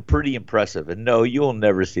 that is pretty impressive. And, no, you'll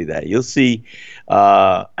never see that. You'll see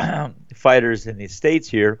fighters in the States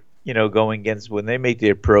here, going against when they make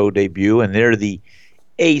their pro debut, and they're the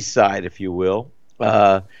A side, if you will,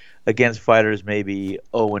 against fighters maybe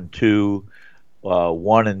 0-2,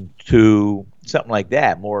 1-2, something like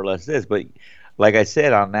that, more or less this. But like I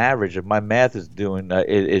said, on average, if my math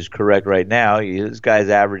is correct right now, this guy's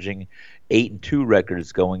averaging 8-2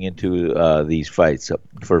 records going into these fights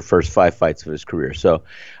for first 5 fights of his career. So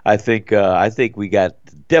I think we got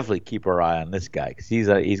to definitely keep our eye on this guy because he's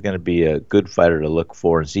going to be a good fighter to look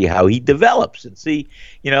for and see how he develops and see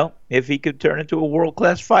if he could turn into a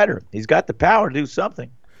world-class fighter. He's got the power to do something.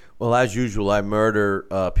 Well, as usual, I murder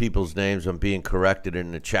people's names. I'm being corrected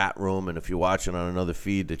in the chat room, and if you're watching on another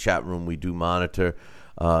feed, the chat room we do monitor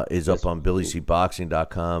is up on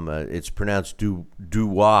BillyCBoxing.com. It's pronounced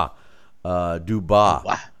Dubois. Dubois.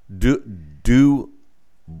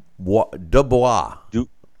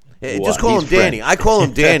 Just call him Danny. I call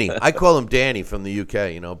him Danny. I call him Danny from the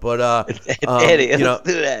UK. But Danny, let's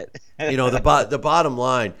do that. The bottom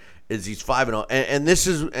line is he's 5-0, and this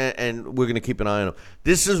is, and we're going to keep an eye on him.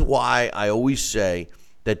 This is why I always say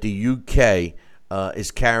that the UK is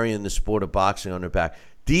carrying the sport of boxing on their back.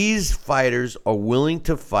 These fighters are willing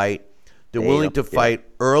to fight. They're willing to fight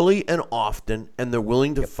early and often, and they're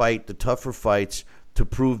willing to fight the tougher fights to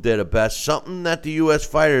prove they're the best. Something that the U.S.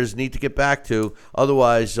 fighters need to get back to.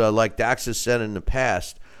 Otherwise, like Dax has said in the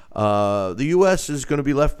past, the U.S. is going to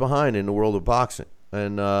be left behind in the world of boxing.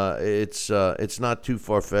 And it's not too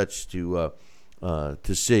far-fetched to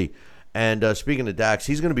see. And speaking of Dax,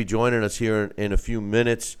 he's going to be joining us here in a few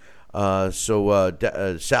minutes.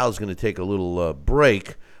 So Sal's going to take a little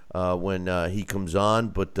break when he comes on.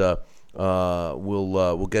 But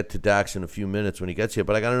we'll get to Dax in a few minutes when he gets here.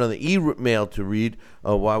 But I got another email to read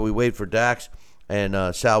while we wait for Dax.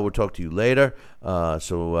 And Sal, we'll talk to you later.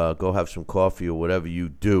 So go have some coffee or whatever you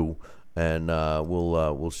do. And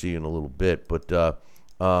we'll see you in a little bit. But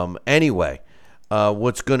anyway,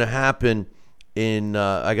 what's going to happen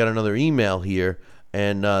I got another email here,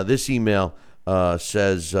 and this email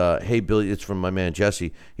says, hey, Billy, it's from my man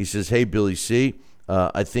Jesse. He says, hey, Billy C.,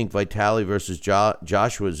 I think Vitali versus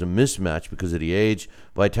Joshua is a mismatch because of the age.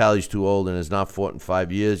 Vitali's too old and has not fought in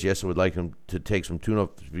 5 years. Yes, I would like him to take some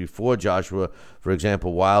tune-ups before Joshua. For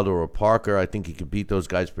example, Wilder or Parker. I think he could beat those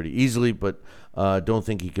guys pretty easily, but don't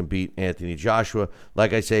think he can beat Anthony Joshua.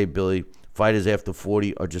 Like I say, Billy, fighters after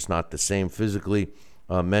 40 are just not the same physically,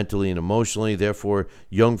 mentally, and emotionally. Therefore,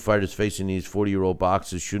 young fighters facing these 40-year-old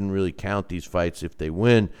boxers shouldn't really count these fights if they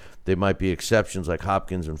win. There might be exceptions like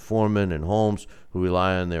Hopkins and Foreman and Holmes who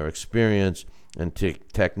rely on their experience and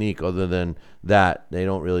technique. Other than that, I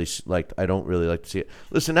don't really like to see it.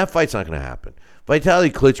 Listen, that fight's not going to happen.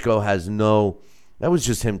 Vitaly Klitschko that was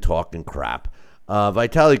just him talking crap.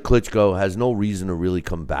 Vitaly Klitschko has no reason to really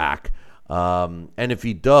come back. And if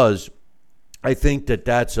he does, I think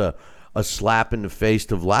that's a slap in the face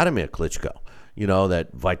to Vladimir Klitschko.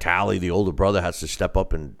 That Vitaly, the older brother, has to step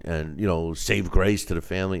up and save grace to the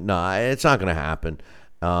family. No, it's not going to happen.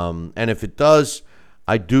 And if it does,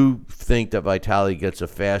 I do think that Vitaly gets a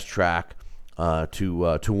fast track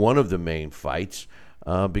to one of the main fights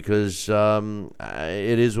because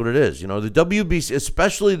it is what it is. The WBC,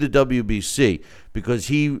 especially the WBC, because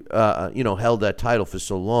he held that title for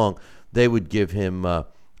so long, they would give him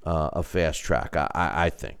a fast track, I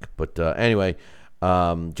think. But anyway,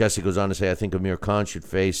 Jesse goes on to say, I think Amir Khan should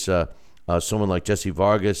face someone like Jesse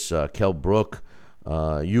Vargas, Kell Brook,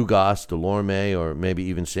 Ugas, Delorme, or maybe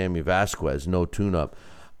even Sammy Vasquez. No tune-up.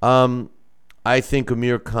 I think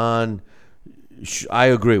Amir Khan, I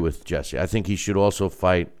agree with Jesse. I think he should also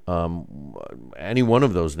fight any one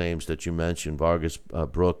of those names that you mentioned, Vargas,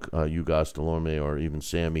 Brook, Ugas, Delorme, or even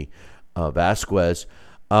Sammy Vasquez.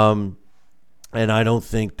 And I don't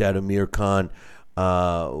think that Amir Khan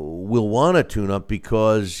will want a tune-up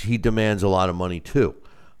because he demands a lot of money too.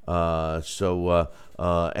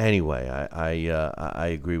 Anyway, I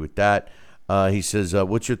agree with that. He says,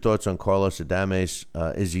 what's your thoughts on Carlos Adames?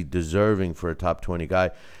 Is he deserving for a top 20 guy?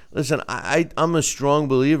 Listen, I'm a strong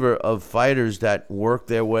believer of fighters that work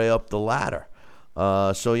their way up the ladder.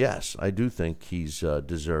 So, yes, I do think he's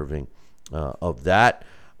deserving of that.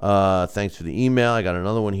 Thanks for the email. I got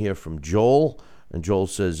another one here from Joel. And Joel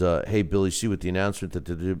says, hey, Billy C., with the announcement that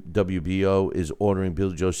the WBO is ordering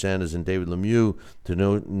Billy Joe Saunders and David Lemieux to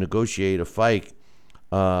negotiate a fight,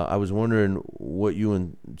 I was wondering what you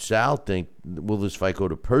and Sal think. Will this fight go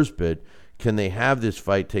to purse bid? Can they have this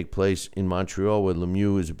fight take place in Montreal where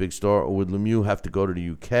Lemieux is a big star, or would Lemieux have to go to the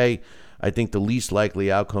UK? I think the least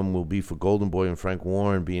likely outcome will be for Golden Boy and Frank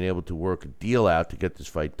Warren being able to work a deal out to get this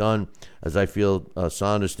fight done, as I feel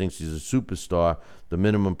Saunders thinks he's a superstar. The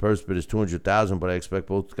minimum purse bid is $200,000, but I expect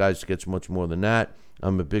both guys to get much more than that.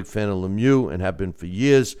 I'm a big fan of Lemieux and have been for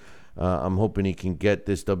years. I'm hoping he can get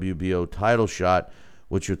this WBO title shot.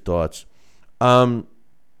 What's your thoughts? I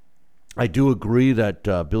do agree that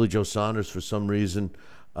Billy Joe Saunders, for some reason,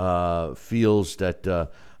 feels that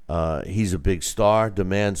he's a big star,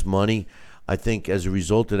 demands money. I think as a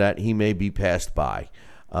result of that, he may be passed by.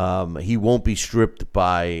 He won't be stripped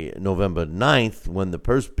by November 9th when the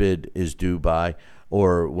purse bid is due by,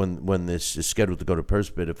 or when this is scheduled to go to purse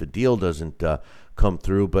bid if a deal doesn't come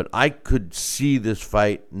through. But I could see this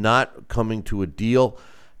fight not coming to a deal,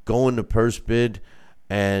 going to purse bid,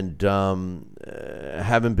 and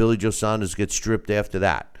having Billy Joe Saunders get stripped after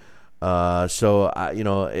that.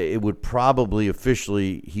 It would probably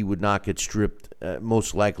officially, he would not get stripped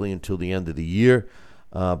most likely until the end of the year.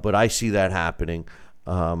 But I see that happening.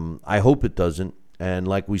 I hope it doesn't. And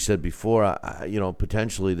like we said before,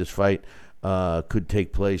 potentially this fight could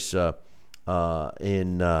take place in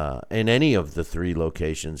any of the three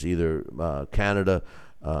locations, either Canada,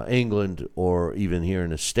 England, or even here in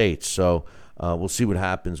the States. So we'll see what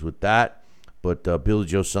happens with that. But Billy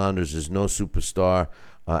Joe Saunders is no superstar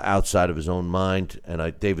outside of his own mind, and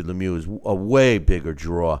David Lemieux is a way bigger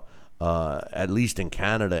draw, at least in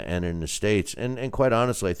Canada and in the States. And quite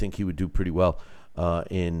honestly, I think he would do pretty well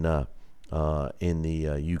in the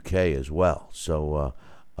UK as well. So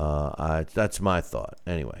that's my thought.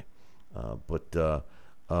 Anyway, we got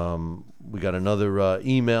another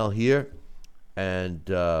email here, and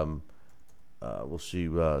we'll see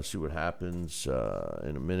what happens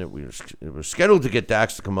in a minute. We're scheduled to get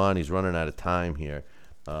Dax to come on. He's running out of time here.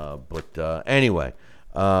 Anyway,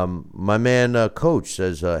 my man Coach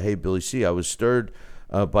says, hey, Billy C., I was stirred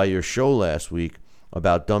by your show last week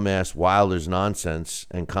about dumbass Wilder's nonsense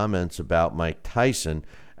and comments about Mike Tyson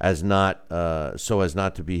so as not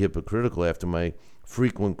to be hypocritical after my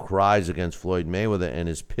frequent cries against Floyd Mayweather and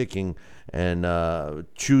his picking and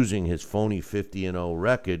choosing his phony 50-0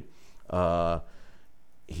 record.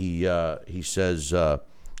 He says,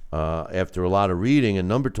 after a lot of reading and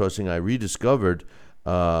number tossing, I rediscovered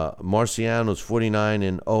Marciano's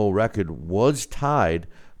 49-0 record was tied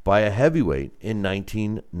by a heavyweight in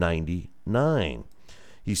 1999.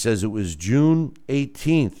 He says it was June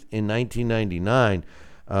 18th in 1999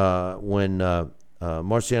 when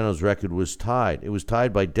Marciano's record was tied. It was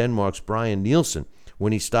tied by Denmark's Brian Nielsen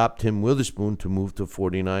when he stopped Tim Witherspoon to move to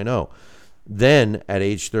 49-0. Then, at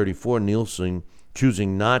age 34, Nielsen,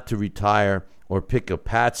 choosing not to retire or pick a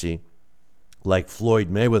patsy, like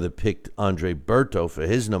Floyd Mayweather picked Andre Berto for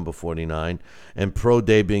his number 49 and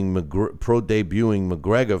pro-debuting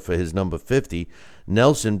McGregor for his number 50,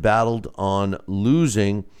 Nelson battled on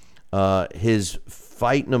losing his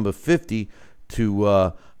fight number 50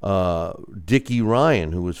 to Dickie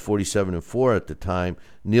Ryan, who was 47-4 at the time.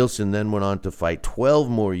 Nielsen then went on to fight 12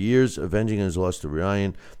 more years, avenging his loss to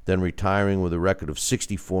Ryan, then retiring with a record of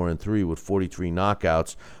 64-3 with 43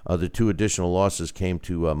 knockouts. The two additional losses came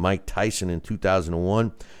to Mike Tyson in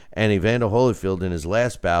 2001 and Evander Holyfield in his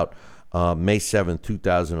last bout, May 7,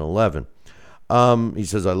 2011. He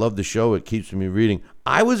says, I love the show. It keeps me reading.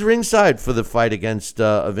 I was ringside for the fight against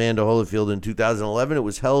Evander Holyfield in 2011. It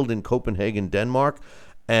was held in Copenhagen, Denmark.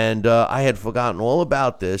 And I had forgotten all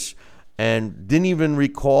about this and didn't even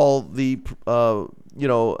recall it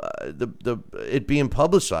being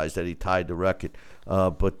publicized that he tied the record.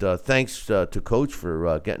 But thanks to Coach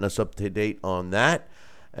for getting us up to date on that.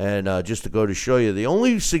 And just to go to show you, the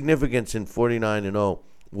only significance in 49-0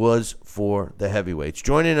 was for the heavyweights.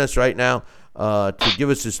 Joining us right now to give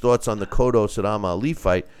us his thoughts on the Cotto Saddam Ali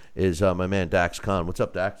fight is my man Dax Khan. What's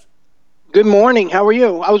up, Dax? Good morning. How are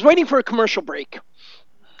you? I was waiting for a commercial break.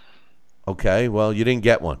 Okay, well, you didn't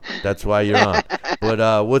get one. That's why you're on.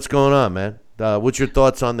 But what's going on, man? What's your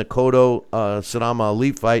thoughts on the Cotto Saddam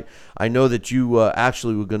Ali fight? I know that you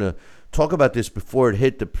actually were going to talk about this before it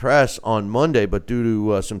hit the press on Monday, but due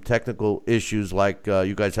to some technical issues, like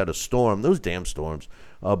you guys had a storm, those damn storms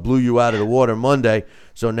blew you out of the water Monday.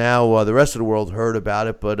 So now the rest of the world heard about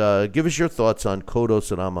it. But give us your thoughts on Cotto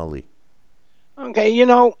Saddam Ali. Okay,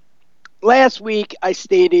 last week I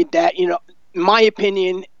stated that, in my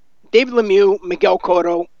opinion, David Lemieux, Miguel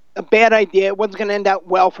Cotto, a bad idea. It wasn't going to end out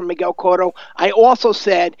well for Miguel Cotto. I also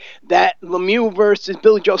said that Lemieux versus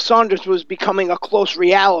Billy Joe Saunders was becoming a close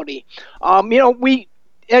reality.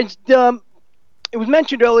 It was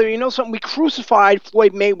mentioned earlier, something, we crucified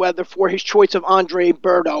Floyd Mayweather for his choice of Andre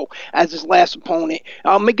Berto as his last opponent.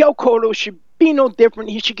 Miguel Cotto should be no different.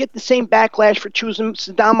 He should get the same backlash for choosing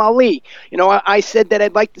Saddam Ali. I said that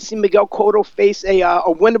I'd like to see Miguel Cotto face a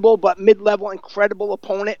winnable but mid-level incredible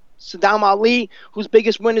opponent, Saddam Ali, whose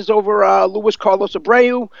biggest win is over Luis Carlos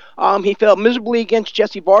Abreu. He failed miserably against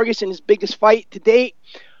Jesse Vargas in his biggest fight to date.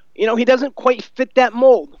 He doesn't quite fit that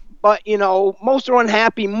mold. But, most are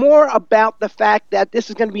unhappy more about the fact that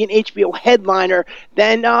this is going to be an HBO headliner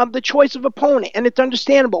than the choice of opponent. And it's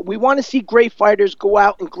understandable. We want to see great fighters go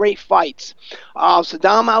out in great fights.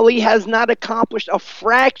 Saddam Ali has not accomplished a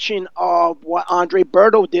fraction of what Andre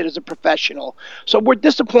Berto did as a professional. So we're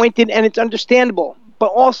disappointed, and it's understandable.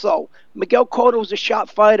 But also, Miguel Cotto is a sharp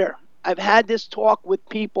fighter. I've had this talk with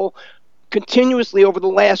people continuously over the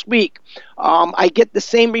last week. I get the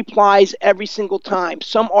same replies every single time.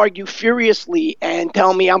 Some argue furiously and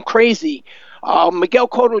tell me I'm crazy. Miguel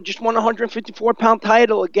Cotto just won a 154-pound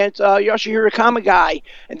title against Yoshihiro Kamagai,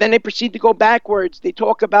 and then they proceed to go backwards. They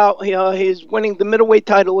talk about his winning the middleweight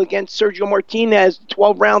title against Sergio Martinez,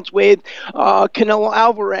 12 rounds with Canelo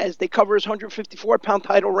Alvarez. They cover his 154-pound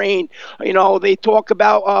title reign. They talk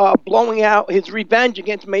about blowing out his revenge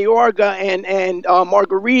against Mayorga and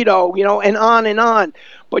Margarito, and on and on.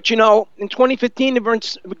 But, in 2015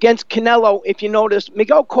 against Canelo, if you notice,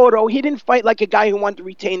 Miguel Cotto, he didn't fight like a guy who wanted to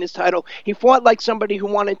retain his title. He fought like somebody who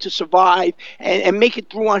wanted to survive and make it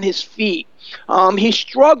through on his feet. He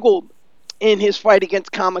struggled in his fight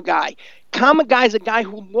against Kamagai. Kamagai is a guy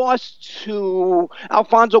who lost to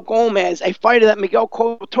Alfonso Gomez, a fighter that Miguel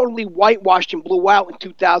Cotto totally whitewashed and blew out in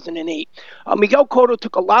 2008. Miguel Cotto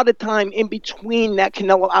took a lot of time in between that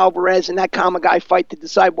Canelo Alvarez and that Kamagai fight to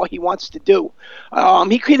decide what he wants to do.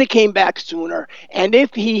 He could have came back sooner, and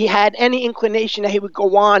if he had any inclination that he would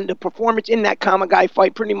go on, the performance in that Kamagai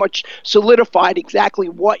fight pretty much solidified exactly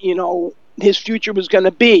what, his future was going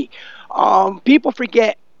to be. People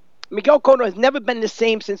forget Miguel Cotto has never been the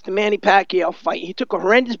same since the Manny Pacquiao fight. He took a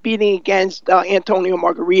horrendous beating against Antonio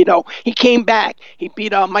Margarito. He came back. He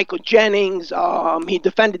beat Michael Jennings. He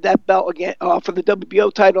defended that belt again for the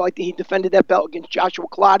WBO title. I think he defended that belt against Joshua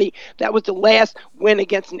Clottey. That was the last win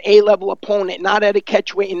against an A-level opponent, not at a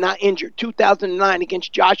catchweight and not injured. 2009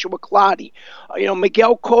 against Joshua Clottey.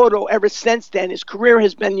 Miguel Cotto, ever since then, his career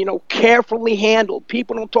has been, carefully handled.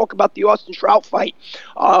 People don't talk about the Austin Trout fight.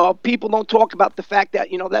 People don't talk about the fact that,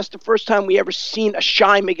 that's the first time we ever seen a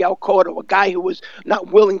shy Miguel Cotto, a guy who was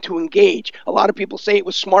not willing to engage. A lot of people say it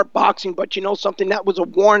was smart boxing, but something, that was a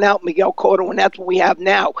worn-out Miguel Cotto, and that's what we have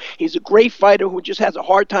now. He's a great fighter who just has a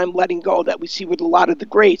hard time letting go that we see with a lot of the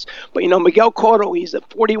greats. But, Miguel Cotto, he's at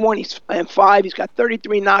 41, he's 5, he's got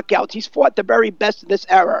 33 knockouts. He's fought the very best of this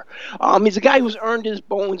era. He's a guy who's earned his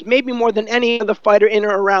bones, maybe more than any other fighter in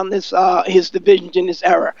or around this his divisions in this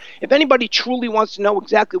era. If anybody truly wants to know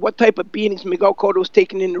exactly what type of beatings Miguel Cotto was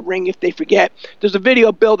taking in the ring, if they forget, there's a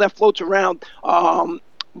video, Bill, that floats around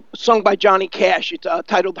sung by Johnny Cash. It's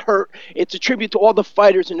titled Hurt. It's a tribute to all the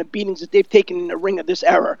fighters and the beatings that they've taken in the ring of this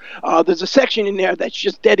era. There's a section in there that's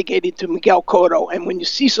just dedicated to Miguel Cotto, and when you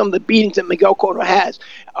see some of the beatings that Miguel Cotto has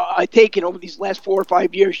taken over these last 4 or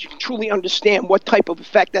 5 years, you can truly understand what type of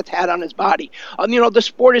effect that's had on his body. The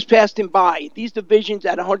sport has passed him by. These divisions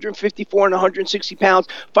at 154 and 160 pounds,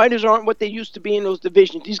 fighters aren't what they used to be in those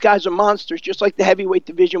divisions. These guys are monsters, just like the heavyweight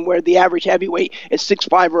division where the average heavyweight is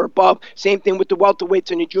 6'5" or above. Same thing with the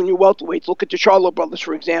welterweights and the junior welterweights. Look at the Charlo brothers,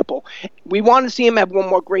 for example. We want to see him have one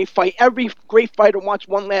more great fight. Every great fighter wants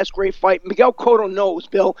one last great fight. Miguel Cotto knows,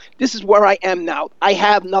 Bill, this is where I am now. I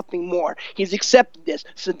have nothing more. He's accepted this.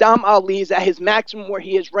 Saddam Ali is at his maximum where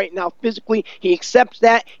he is right now physically. He accepts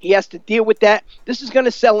that. He has to deal with that. This is going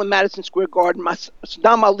to sell in Madison Square Garden.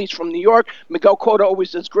 Saddam Ali's from New York. Miguel Cotto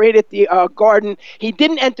always does great at the Garden. He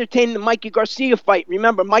didn't entertain the Mikey Garcia fight.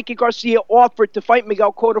 Remember, Mikey Garcia offered to fight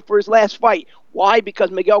Miguel Cotto for his last fight. Why?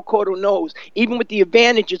 Because Miguel Cotto knows, even with the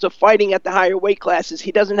advantages of fighting at the higher weight classes,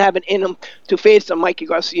 he doesn't have it in him to face a Mikey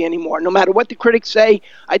Garcia anymore. No matter what the critics say,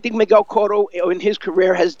 I think Miguel Cotto in his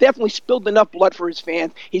career has definitely spilled enough blood for his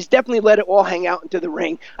fans. He's definitely let it all hang out into the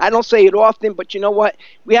ring. I don't say it often, but you know what?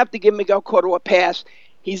 We have to give Miguel Cotto a pass.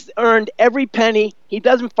 He's earned every penny. He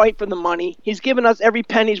doesn't fight for the money. He's given us every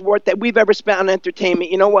penny's worth that we've ever spent on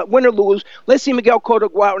entertainment. You know what? Win or lose, let's see Miguel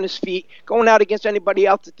Cotto go out on his feet, going out against anybody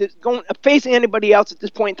else, facing anybody else at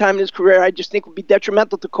this point in time in his career. I just think would be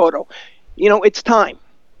detrimental to Cotto. It's time.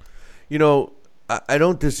 I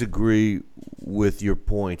don't disagree with your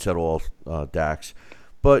points at all, Dax.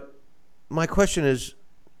 But my question is,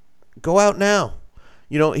 go out now.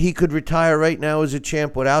 He could retire right now as a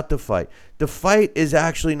champ without the fight. The fight is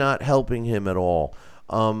actually not helping him at all.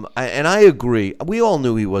 And I agree. We all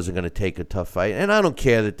knew he wasn't going to take a tough fight. And I don't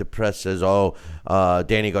care that the press says,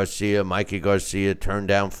 Danny Garcia, Mikey Garcia turned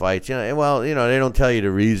down fights. They don't tell you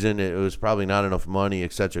the reason. It was probably not enough money,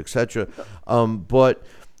 et cetera, et cetera. But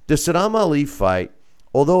the Saddam Ali fight,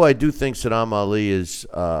 although I do think Saddam Ali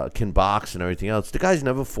can box and everything else, the guy's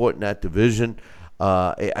never fought in that division.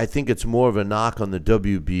 I think it's more of a knock on the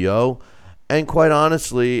WBO. And quite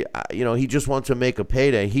honestly, he just wants to make a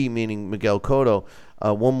payday. He, meaning Miguel Cotto,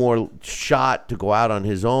 one more shot to go out on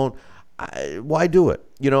his own. Why do it?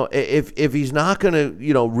 If he's not going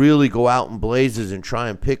to, really go out in blazes and try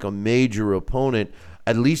and pick a major opponent,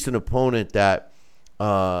 at least an opponent that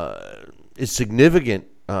is significant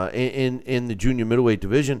in the junior middleweight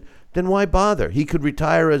division, then why bother? He could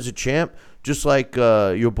retire as a champ, just like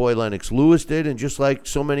your boy Lennox Lewis did, and just like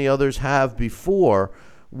so many others have before,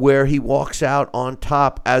 where he walks out on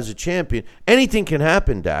top as a champion. Anything can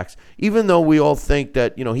happen, Dax. Even though we all think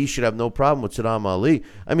that, he should have no problem with Saddam Ali.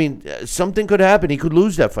 I mean, something could happen. He could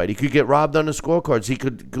lose that fight. He could get robbed on the scorecards. He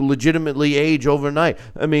could legitimately age overnight.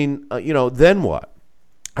 I mean, then what?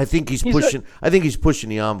 I think he's pushing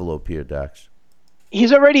the envelope here, Dax.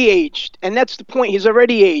 He's already aged, and that's the point. He's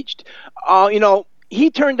already aged. He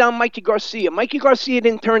turned down Mikey Garcia. Mikey Garcia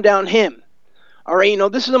didn't turn down him. All right,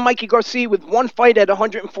 this is a Mikey Garcia with one fight at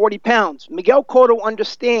 140 pounds. Miguel Cotto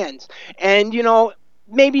understands. And,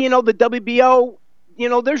 maybe, the WBO,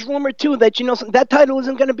 there's rumor, too, that, that title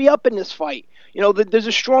isn't going to be up in this fight. There's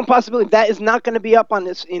a strong possibility that is not going to be up on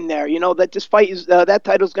this in there, that this fight is, that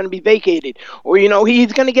title is going to be vacated. Or,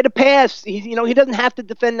 he's going to get a pass. He doesn't have to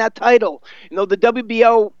defend that title. The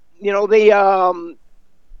WBO,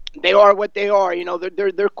 they are what they are.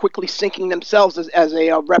 They're quickly sinking themselves as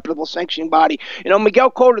a reputable sanctioning body.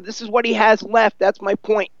 Miguel Cotto, this is what he has left. That's my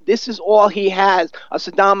point. This is all he has,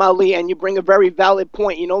 Saddam Ali, and you bring a very valid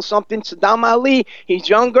point. Something? Saddam Ali, he's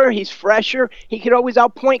younger, he's fresher. He could always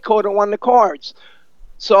outpoint Cotto on the cards.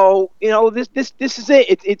 So, this is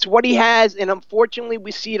it. It's what he has, and unfortunately,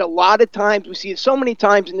 we see it a lot of times. We see it so many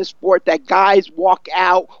times in this sport that guys walk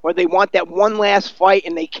out or they want that one last fight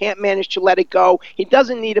and they can't manage to let it go. He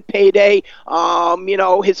doesn't need a payday.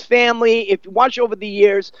 His family, if you watch over the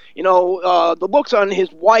years, the looks on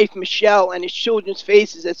his wife, Michelle, and his children's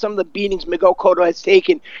faces at some of the beatings Miguel Cotto has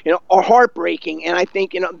taken, are heartbreaking. And I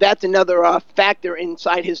think, that's another factor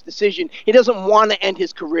inside his decision. He doesn't want to end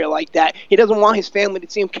his career like that. He doesn't want his family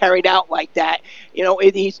to see him carried out like that.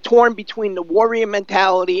 He's torn between the warrior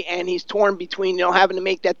mentality and he's torn between, having to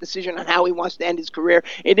make that decision on how he wants to end his career.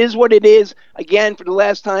 It is what it is. Again, for the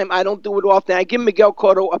last time, I don't do it often. I give Miguel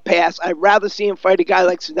Cotto a pass. I'd rather see him fight a guy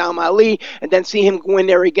like Saddam Ali and then see him go in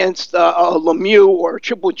there against a Lemieux or a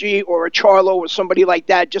Triple G or a Charlo or somebody like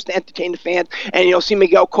that just to entertain the fans and, see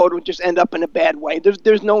Miguel Cotto just end up in a bad way.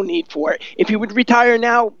 There's no need for it. If he would retire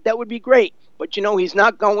now, that would be great. But, he's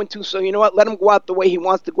not going to. So, you know what? Let him go out the way he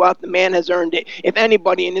wants to go out. The man has earned it. If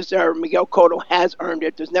anybody in this era, Miguel Cotto has earned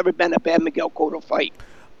it. There's never been a bad Miguel Cotto fight.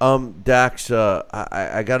 Dax,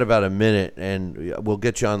 I got about a minute, and we'll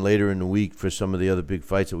get you on later in the week for some of the other big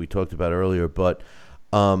fights that we talked about earlier. But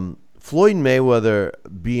Floyd Mayweather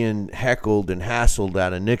being heckled and hassled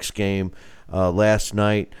at a Knicks game last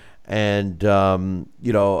night, and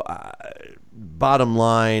bottom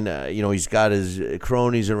line, he's got his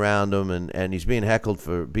cronies around him, and he's being heckled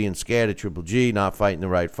for being scared of Triple G, not fighting the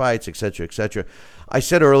right fights, et cetera, et cetera. I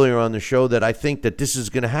said earlier on the show that I think that this is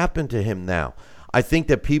going to happen to him now. I think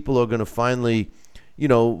that people are going to finally,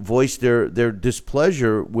 voice their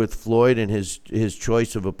displeasure with Floyd and his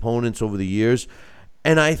choice of opponents over the years.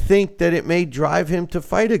 And I think that it may drive him to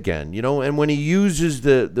fight again, and when he uses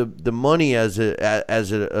the money as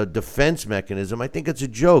a defense mechanism, I think it's a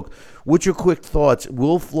joke. What's your quick thoughts?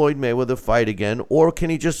 Will Floyd Mayweather fight again, or can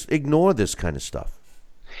he just ignore this kind of stuff?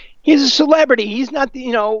 He's a celebrity. He's not,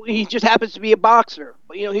 he just happens to be a boxer.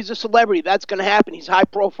 But, he's a celebrity. That's going to happen. He's high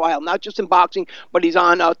profile, not just in boxing, but he's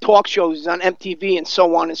on talk shows, he's on MTV, and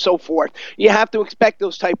so on and so forth. You have to expect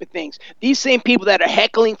those type of things. These same people that are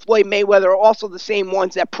heckling Floyd Mayweather are also the same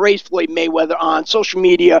ones that praise Floyd Mayweather on social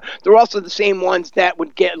media. They're also the same ones that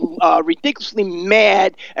would get ridiculously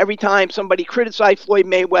mad every time somebody criticized Floyd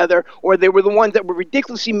Mayweather, or they were the ones that were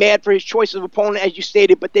ridiculously mad for his choice of opponent, as you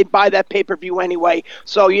stated, but they'd buy that pay-per-view anyway.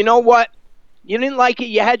 So you know what? You didn't like it.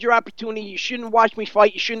 You had your opportunity. You shouldn't watch me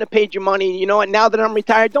fight. You shouldn't have paid your money. You know what? Now that I'm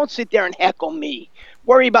retired, don't sit there and heckle me.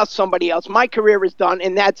 Worry about somebody else. My career is done,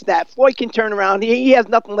 and that's that. Floyd can turn around. He has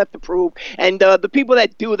nothing left to prove. And the people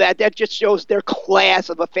that do that, that just shows their class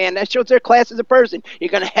of a fan. That shows their class as a person. You're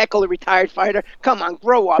going to heckle a retired fighter? Come on,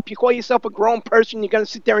 grow up. You call yourself a grown person, you're going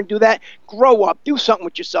to sit there and do that? Grow up. Do something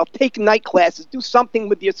with yourself. Take night classes. Do something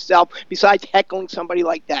with yourself besides heckling somebody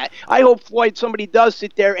like that. I hope Floyd, somebody does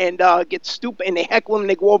sit there and get stupid and they heckle him and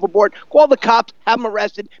they go overboard. Call the cops, have him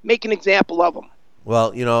arrested, make an example of him.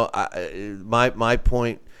 Well, my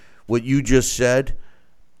point, what you just said,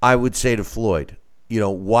 I would say to Floyd.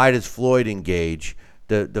 Why does Floyd engage?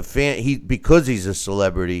 The fan, because he's a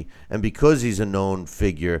celebrity and because he's a known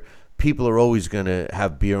figure, people are always going to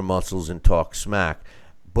have beer muscles and talk smack.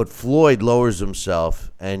 But Floyd lowers himself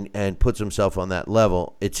and puts himself on that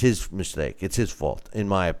level. It's his mistake. It's his fault, in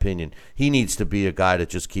my opinion. He needs to be a guy that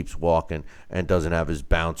just keeps walking and doesn't have his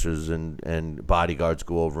bouncers and bodyguards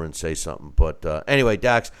go over and say something. But anyway,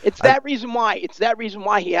 Dax. It's that reason why. It's that reason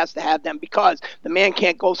why he has to have them, because the man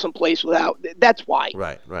can't go someplace without. That's why.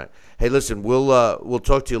 Right. Hey, listen, we'll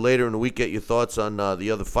talk to you later in the week, get your thoughts on the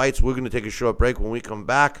other fights. We're going to take a short break. When we come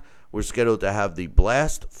back, we're scheduled to have the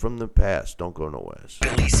Blast from the Past. Don't go nowhere.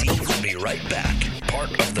 Billy C will be right back.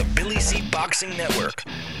 Part of the Billy C Boxing Network.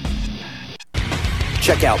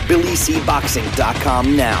 Check out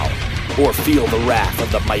BillyCBoxing.com now, or feel the wrath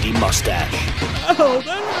of the mighty mustache. Oh,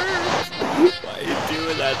 that hurts. Why are you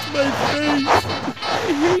doing that to my face? I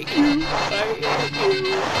hate you.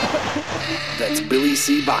 That's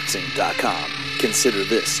BillyCBoxing.com. Consider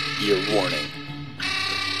this your warning.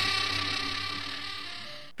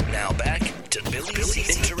 Now back to Billy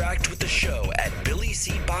C. Interact with the show at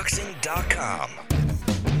BillyCBoxing.com.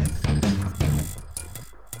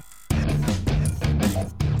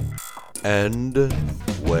 And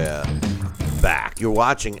we're back. You're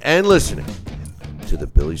watching and listening to the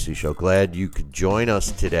Billy C. Show. Glad you could join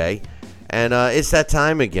us today. And it's that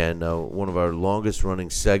time again, one of our longest running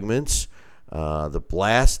segments, the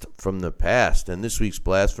Blast from the Past. And this week's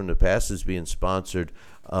Blast from the Past is being sponsored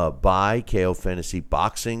by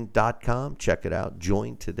KOFantasyBoxing.com. Check it out.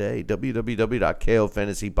 Join today.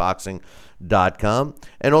 www.KOFantasyBoxing.com.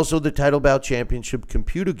 And also the Title Bout Championship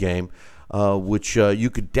computer game, which you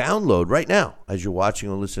could download right now as you're watching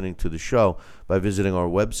or listening to the show by visiting our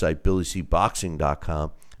website,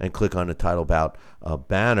 BillyCBoxing.com, and click on the Title Bout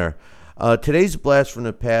banner. Today's Blast from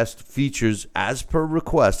the Past features, as per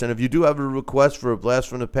request, and if you do have a request for a Blast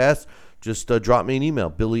from the Past, just drop me an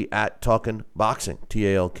email, Billy@TalkinBoxing,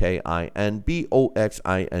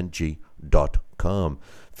 TalkinBoxing.com.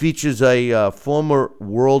 Features a former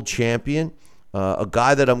world champion, a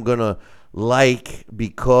guy that I'm going to like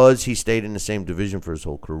because he stayed in the same division for his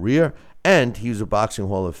whole career, and he was a Boxing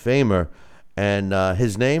Hall of Famer. And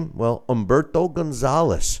his name, well, Humberto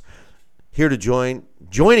Gonzalez. Here to joining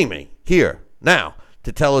me here now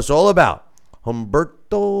to tell us all about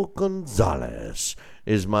Humberto Gonzalez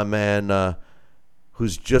is my man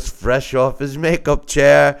who's just fresh off his makeup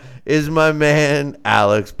chair, is my man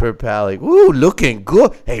Alex Perpali. Woo, looking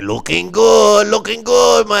good. Hey, looking good,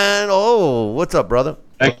 man. Oh, what's up, brother?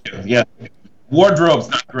 Thank you. Yeah, wardrobe's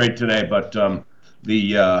not great today, but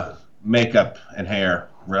the makeup and hair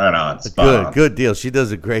Right on. Spot on. Good deal. She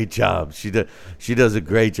does a great job. She does a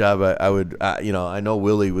great job. I would, I know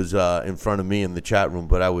Willie was in front of me in the chat room,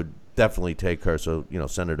 but I would definitely take her. So,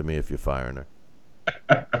 send her to me if you're firing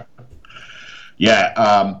her.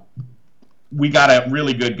 Yeah. We got a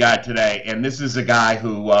really good guy today, and this is a guy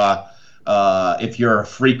who, if you're a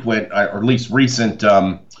frequent or at least recent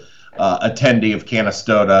attendee of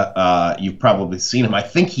Canastota, you've probably seen him. I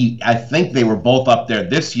think they were both up there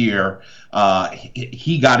this year.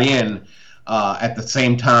 He got in at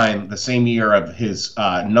the same year of his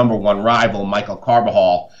number one rival, Michael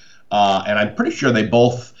Carbajal, and I'm pretty sure they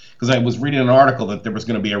both, because I was reading an article that there was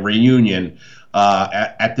going to be a reunion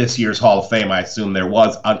at this year's Hall of Fame. I assume there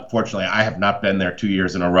was. Unfortunately, I have not been there 2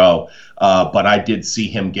 years in a row, but I did see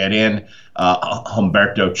him get in.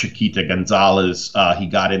 Humberto Chiquita Gonzalez, he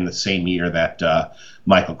got in the same year that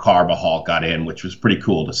Michael Carbajal got in, which was pretty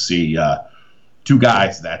cool to see two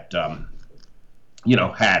guys that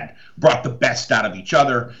had brought the best out of each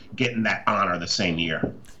other, getting that honor the same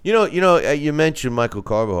year. You mentioned Michael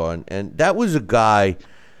Carbajal, and that was a guy.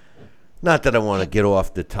 Not that I want to get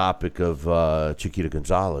off the topic of Chiquita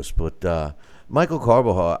Gonzalez, but Michael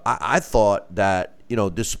Carbajal, I thought that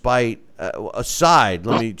despite aside,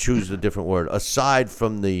 let me choose a different word, aside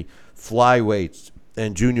from the flyweights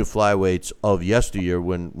and junior flyweights of yesteryear,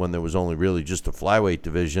 when there was only really just a flyweight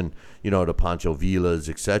division, the Pancho Villas,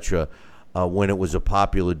 etc. When it was a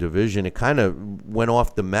popular division, it kind of went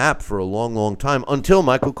off the map for a long, long time until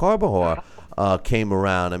Michael Carbajal came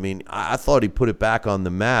around. I mean, I thought he put it back on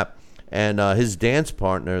the map. And his dance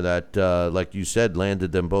partner that, like you said,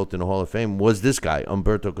 landed them both in the Hall of Fame was this guy,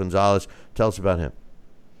 Humberto Gonzalez. Tell us about him.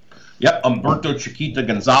 Yep, Humberto Chiquita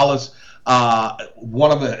Gonzalez.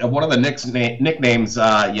 One of the nicknames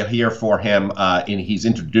you hear for him, and he's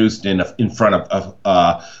introduced in front of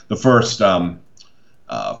the first fight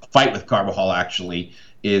with Carbajal, actually,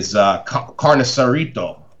 is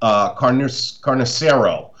Carnicerito,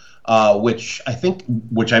 Carnicero, which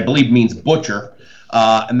I believe means butcher.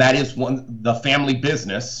 And that is the family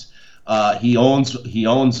business. He owns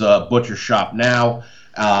a butcher shop now,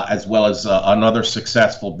 as well as another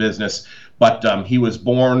successful business. But he was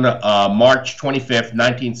born March 25th,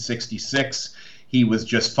 1966. He was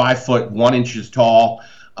just 5'1" tall.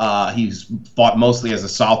 He's fought mostly as a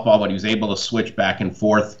southpaw, but he was able to switch back and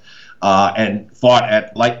forth and fought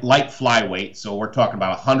at light flyweight. So we're talking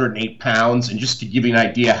about 108 pounds. And just to give you an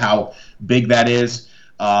idea how big that is,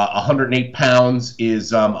 108 pounds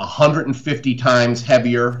is 150 times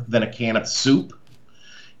heavier than a can of soup.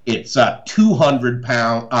 It's 200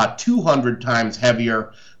 times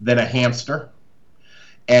heavier than a hamster,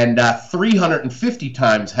 and 350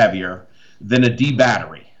 times heavier than a D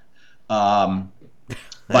battery.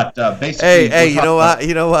 But basically, hey, you know what?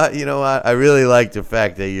 I really like the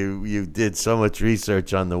fact that you did so much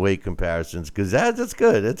research on the weight comparisons, because that's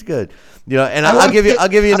good. That's good. And I'll give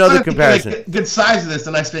you another comparison. Good size of this,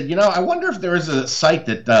 and I said, I wonder if there is a site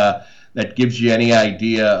that gives you any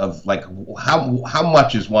idea of like how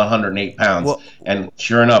much is 108 pounds. Well, and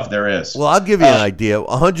sure enough, there is. Well, I'll give you an idea.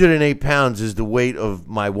 108 pounds is the weight of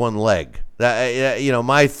my one leg.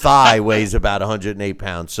 My thigh weighs about 108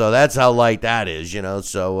 pounds, so that's how light that is.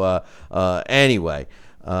 So anyway,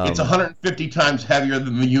 it's 150 times heavier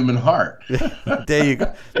than the human heart. There you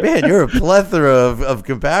go, man. You're a plethora of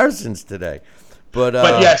comparisons today. But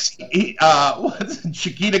yes,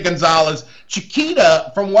 Chiquita Gonzalez.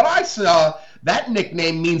 Chiquita, from what I saw, that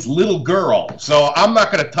nickname means little girl. So I'm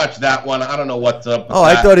not going to touch that one. I don't know what's up with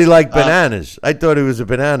I thought he liked bananas. I thought he was a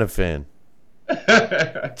banana fan.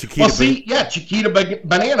 Chiquita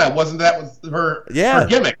Banana, wasn't that her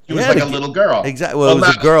gimmick? She was like a little girl. Exactly. Well, it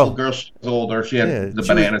was a girl. Little girl. She was older. She had the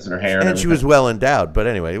bananas in her hair, and she was well endowed. But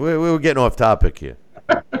anyway, we were getting off topic here.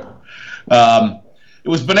 It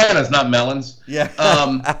was bananas, not melons. Yeah.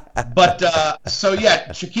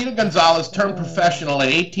 Chiquita Gonzalez turned professional at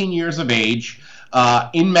 18 years of age.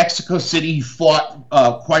 In Mexico City, he fought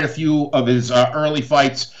quite a few of his early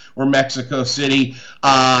fights were Mexico City.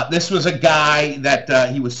 This was a guy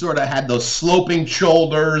that he was sort of had those sloping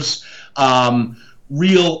shoulders,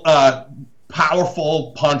 real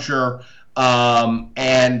powerful puncher,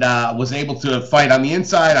 and was able to fight on the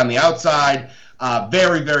inside, on the outside,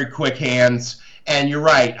 very, very quick hands. And you're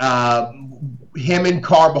right, him and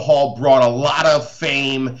Carbajal brought a lot of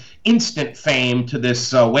fame, instant fame to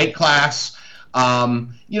this weight class.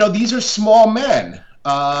 These are small men.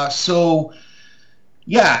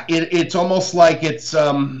 It's almost like it's,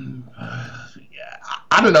 I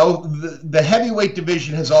don't know, the heavyweight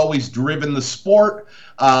division has always driven the sport,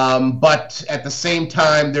 but at the same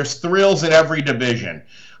time, there's thrills in every division.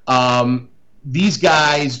 these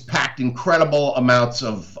guys packed incredible amounts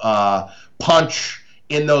of punch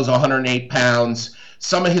in those 108 pounds.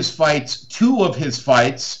 Some of his fights, 2 of his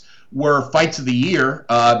fights, were fights of the year.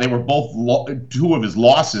 They were both 2 of his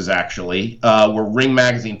losses, actually, were Ring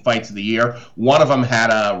Magazine fights of the year. One of them had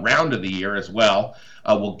a round of the year as well.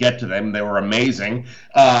 We'll get to them. They were amazing.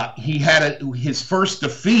 He had his first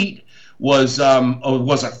defeat was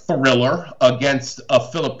a thriller against a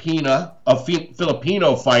Filipino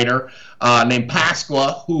fighter named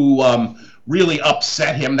Pasqua, who really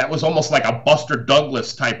upset him. That was almost like a Buster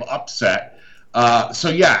Douglas type upset. So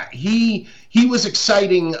yeah, he was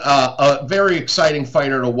exciting, a very exciting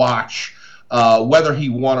fighter to watch, whether he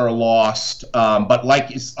won or lost. But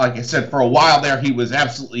like I said, for a while there, he was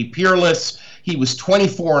absolutely peerless. He was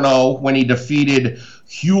 24-0 when he defeated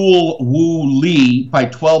Hyul Woo Lee by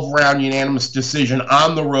 12-round unanimous decision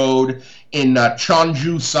on the road in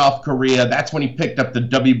Cheonju, South Korea. That's when he picked up the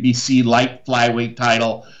WBC light flyweight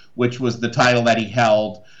title, which was the title that he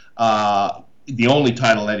held, the only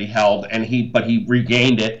title that he held, but he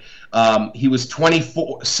regained it. He was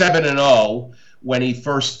 7-0 when he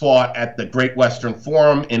first fought at the Great Western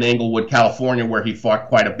Forum in Inglewood, California, where he fought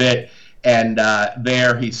quite a bit. And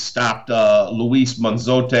there he stopped Luis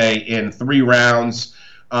Monzote in 3 rounds.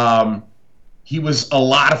 He was a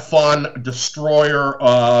lot of fun, destroyer.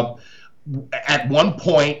 At one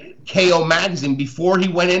point, KO Magazine, before he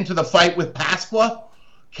went into the fight with Pasqua,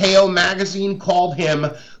 KO Magazine called him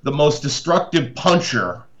the most destructive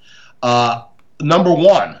puncher. Number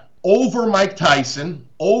 1, over Mike Tyson,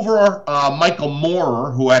 over Michael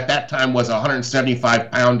Moorer, who at that time was a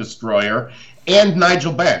 175-pound destroyer, and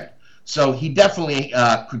Nigel Benn. So he definitely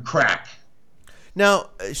could crack. Now,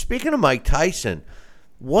 speaking of Mike Tyson,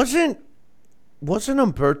 wasn't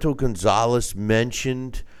Humberto Gonzalez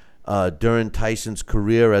mentioned during Tyson's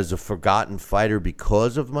career as a forgotten fighter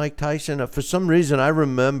because of Mike Tyson? For some reason, I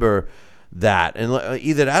remember that. And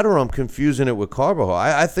either that or I'm confusing it with Carbajal.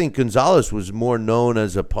 I think Gonzalez was more known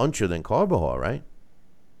as a puncher than Carbajal, right?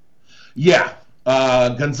 Yeah.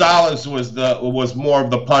 Gonzalez was more of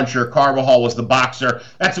the puncher. Carbajal was the boxer.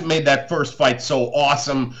 That's what made that first fight so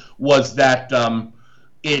awesome, was that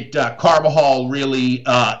Carbajal really,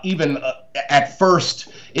 even at first,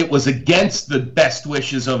 it was against the best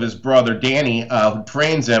wishes of his brother Danny, who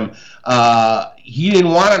trains him. He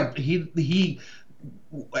didn't want him. He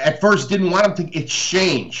at first didn't want him to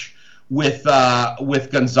exchange with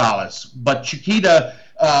Gonzalez, but Chiquita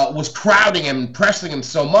was crowding him, pressing him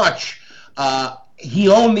so much. He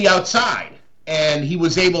owned the outside, and he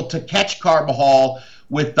was able to catch Carbajal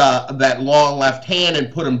with that long left hand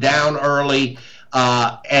and put him down early.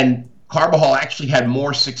 And Carbajal actually had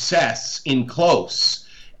more success in close.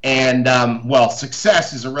 And,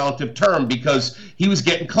 success is a relative term because he was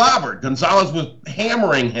getting clobbered. Gonzalez was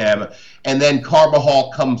hammering him, and then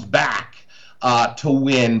Carbajal comes back to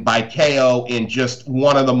win by KO in just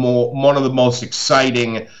one of the most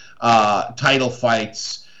exciting title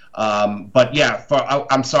fights. But yeah,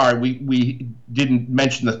 I'm sorry, we didn't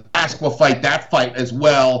mention the Pasqua fight. That fight as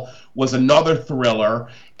well was another thriller,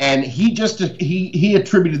 and he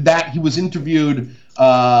attributed that. He was interviewed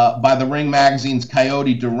by the Ring Magazine's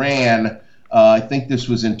Coyote Duran. I think this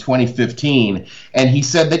was in 2015, and he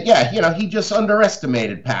said that he just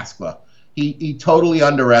underestimated Pasqua. He totally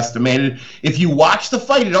underestimated. If you watch the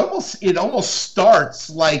fight, it almost starts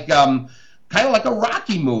like kind of like a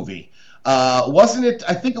Rocky movie. Wasn't it?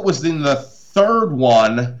 I think it was in the third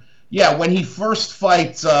one. Yeah, when he first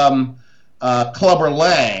fights Clubber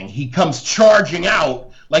Lang, he comes charging out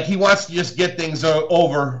like he wants to just get things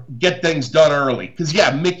done early. Because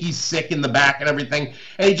Mickey's sick in the back and everything,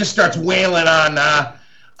 and he just starts wailing on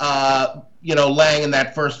Lang in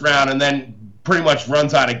that first round, and then pretty much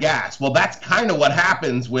runs out of gas. Well, that's kind of what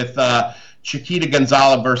happens with Chiquita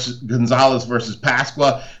Gonzalez versus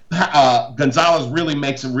Pasqua. Gonzalez really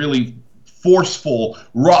makes a really forceful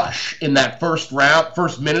rush in that first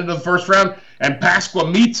minute of the first round, and Pasqua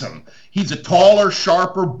meets him. He's a taller,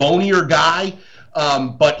 sharper, bonier guy,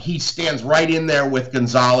 but he stands right in there with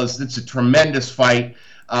Gonzalez. It's a tremendous fight,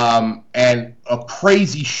 and a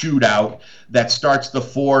crazy shootout that starts the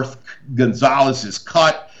fourth. Gonzalez is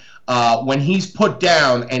cut. When he's put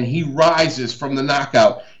down and he rises from the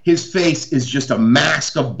knockout, his face is just a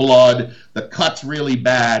mask of blood. The cut's really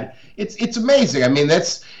bad. It's amazing. I mean,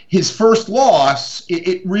 that's his first loss.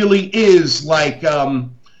 It really is like, I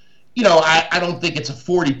don't think it's a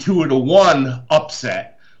 42-1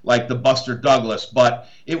 upset like the Buster Douglas, but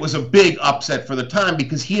it was a big upset for the time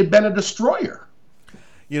because he had been a destroyer.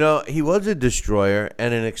 He was a destroyer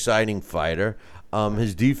and an exciting fighter.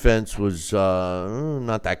 His defense was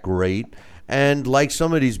not that great. And like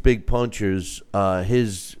some of these big punchers,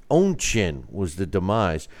 his own chin was the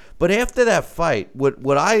demise. But after that fight,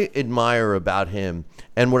 what I admire about him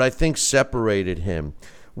and what I think separated him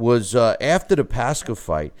was after the Pasca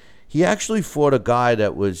fight, he actually fought a guy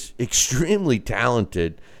that was extremely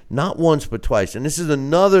talented, not once but twice. And this is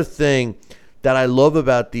another thing that I love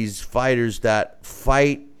about these fighters that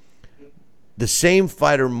fight the same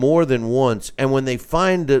fighter more than once, and when they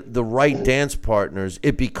find the right dance partners,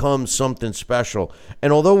 it becomes something special.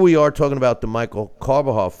 And although we are talking about the Michael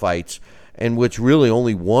Carbajal fights, in which really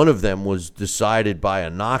only one of them was decided by a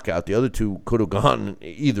knockout, the other two could have gone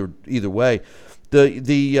either way.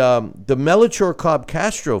 The Melchior Cobb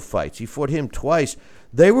Castro fights, he fought him twice.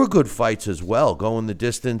 They were good fights as well, going the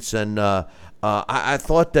distance, and I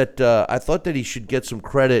thought that he should get some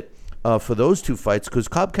credit for those two fights, because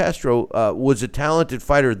Cobb Castro was a talented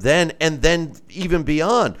fighter then, and then even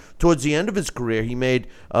beyond. Towards the end of his career, he made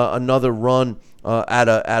another run at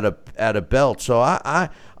a belt. So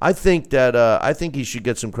I think he should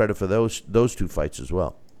get some credit for those two fights as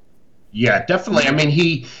well. Yeah, definitely. I mean,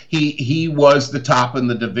 he was the top in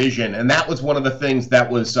the division, and that was one of the things that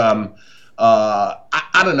was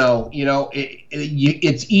I don't know,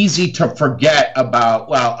 it's easy to forget about,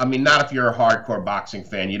 well, I mean, not if you're a hardcore boxing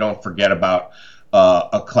fan, you don't forget about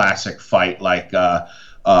a classic fight like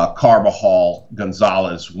Carbajal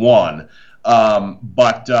Gonzalez 1.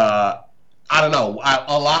 But I don't know,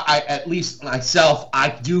 at least myself, I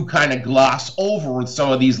do kind of gloss over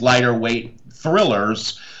some of these lighter weight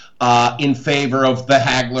thrillers in favor of the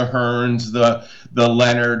Hagler Hearns, the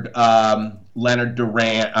Leonard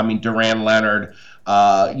Duran Leonard,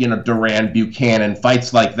 Duran Buchanan,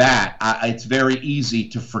 fights like that. It's very easy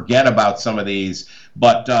to forget about some of these.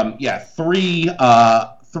 But three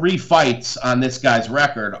fights on this guy's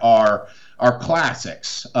record are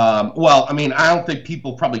classics. Well, I mean, I don't think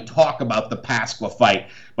people probably talk about the Pasqua fight,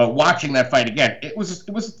 but watching that fight again, it was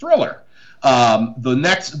a thriller.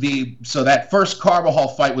 So that first Carbajal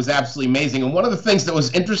fight was absolutely amazing. And one of the things that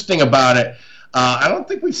was interesting about it, I don't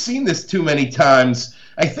think we've seen this too many times.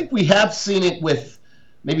 I think we have seen it with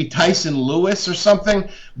maybe Tyson Lewis or something,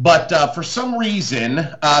 but for some reason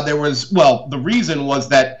the reason was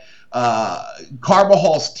that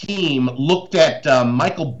Carbajal's team looked at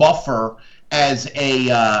Michael Buffer as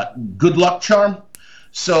a good luck charm.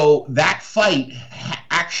 So that fight,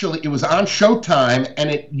 actually, it was on Showtime,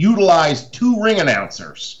 and it utilized 2 ring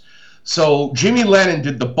announcers. So Jimmy Lennon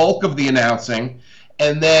did the bulk of the announcing,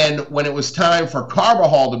 and then when it was time for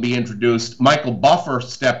Carbajal to be introduced, Michael Buffer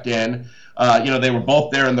stepped in. They were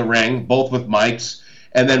both there in the ring, both with mics.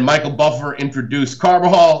 And then Michael Buffer introduced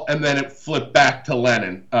Carbajal, and then it flipped back to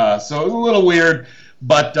Lennon. So it was a little weird,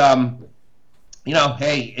 but,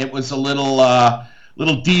 hey, it was a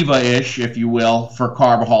little diva-ish, if you will, for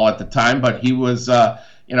Carbajal at the time. But he was,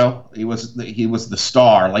 he was the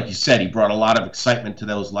star. Like you said, he brought a lot of excitement to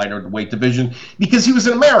those lighter weight division because he was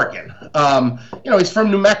an American. He's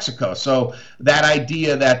from New Mexico, so that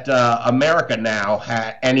idea that America now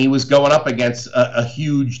had, and he was going up against a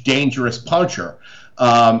huge, dangerous puncher.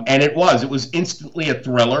 And it was instantly a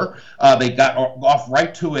thriller. They got off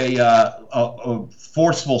right to a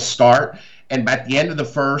forceful start, and at the end of the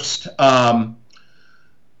first,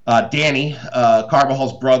 Danny,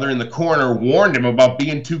 Carbajal's brother in the corner, warned him about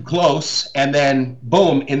being too close, and then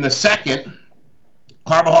boom, in the second,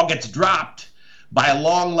 Carbajal gets dropped by a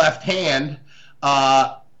long left hand,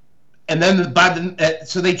 and then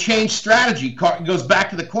so they changed strategy. Goes back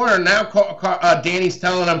to the corner. Now Danny's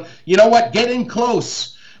telling him, you know what, get in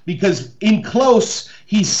close, because in close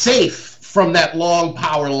he's safe from that long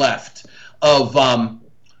power left of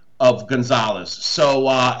Gonzalez. So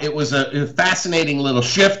it was a fascinating little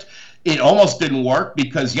shift. It almost didn't work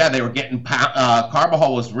because they were getting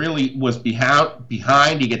Carbajal was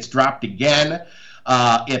behind. He gets dropped again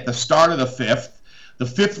at the start of the fifth. The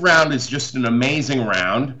fifth round is just an amazing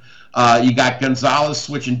round. You got Gonzalez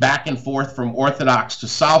switching back and forth from orthodox to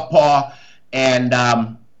southpaw, and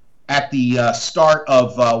at the start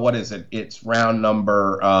of what is it? It's round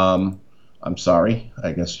number. I'm sorry,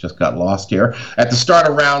 I guess just got lost here. At the start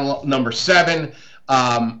of round number 7,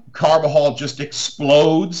 Carbajal just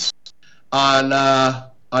explodes on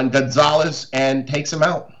Gonzalez and takes him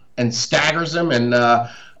out and staggers him. And,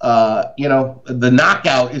 the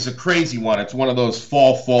knockout is a crazy one. It's one of those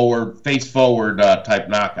fall forward, face forward type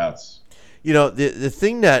knockouts. The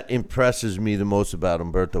thing that impresses me the most about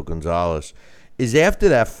Humberto Gonzalez is after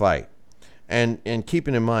that fight, and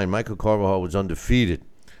keeping in mind, Michael Carbajal was undefeated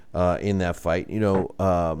in that fight.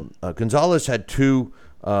 Gonzalez had 2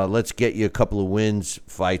 let's get you a couple of wins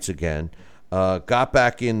fights again. got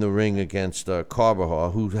back in the ring against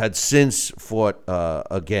Carbajal, who had since fought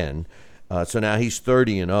again. So now he's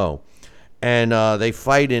 30-0. And they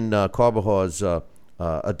fight in Carbajal's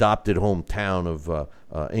adopted hometown of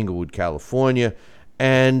Inglewood, California.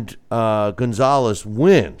 And Gonzalez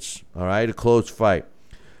wins, all right, a close fight.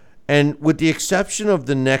 And with the exception of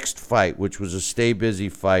the next fight, which was a stay busy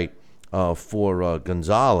fight for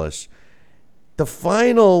Gonzalez, the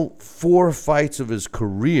final 4 fights of his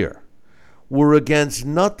career were against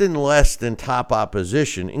nothing less than top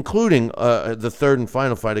opposition, including the third and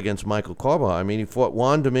final fight against Michael Carbajal. I mean, he fought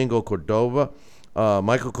Juan Domingo Cordova,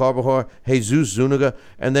 Michael Carbajal, Jesus Zuniga,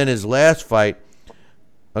 and then his last fight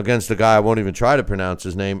against a guy I won't even try to pronounce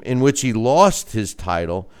his name, in which he lost his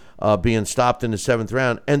title, being stopped in the 7th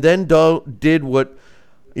round, and then did what,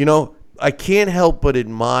 I can't help but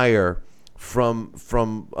admire from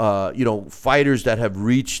fighters that have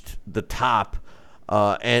reached the top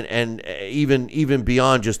and even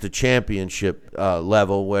beyond just the championship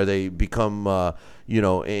level, where they become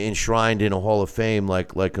enshrined in a Hall of Fame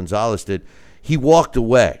like Gonzalez did. He walked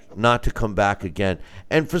away not to come back again.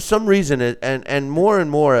 And for some reason, and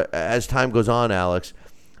more as time goes on, Alex,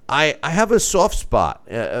 I have a soft spot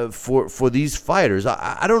for these fighters.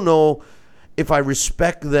 I don't know if I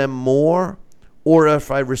respect them more or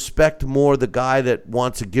if I respect more the guy that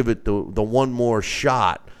wants to give it the one more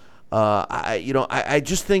shot. I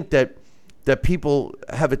just think that people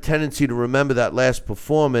have a tendency to remember that last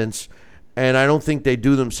performance, and I don't think they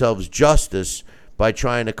do themselves justice by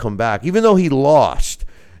trying to come back, even though he lost.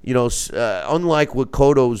 Unlike what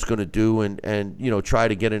Cotto's going to do and try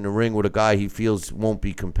to get in the ring with a guy he feels won't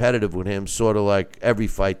be competitive with him, sort of like every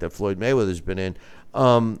fight that Floyd Mayweather's been in.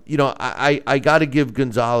 I got to give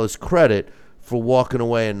Gonzalez credit for walking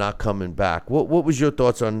away and not coming back. What was your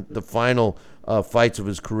thoughts on the final fights of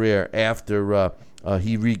his career after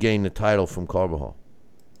he regained the title from Carbajal?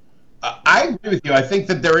 I agree with you. I think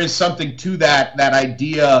that there is something to that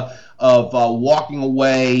idea of walking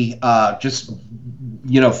away, just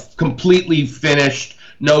completely finished,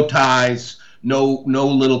 no ties, no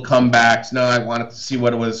little comebacks. No, I wanted to see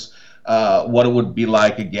what it would be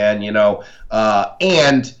like again,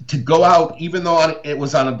 and to go out, even though it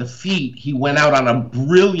was on a defeat, he went out on a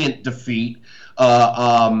brilliant defeat,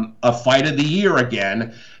 a fight of the year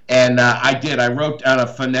again. And I wrote down a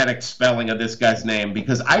phonetic spelling of this guy's name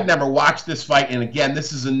because I'd never watched this fight. And again,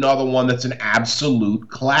 this is another one that's an absolute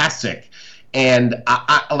classic. And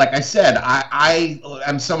like I said, I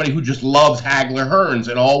am somebody who just loves Hagler Hearns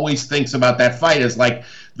and always thinks about that fight as like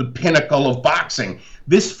the pinnacle of boxing.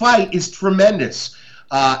 This fight is tremendous.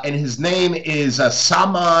 And his name is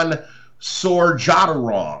Saman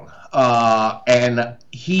Sorjaturong. And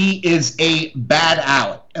he is a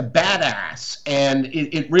badass, and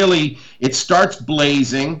it starts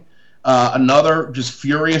blazing. Another just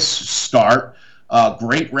furious start.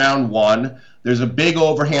 Great round 1. There's a big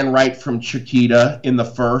overhand right from Chiquita in the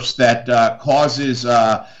first that causes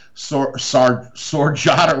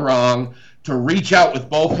Sorjaturong to reach out with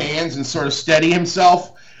both hands and sort of steady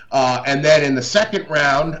himself. And then in the second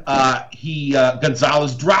round,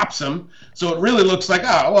 Gonzalez drops him. So it really looks like,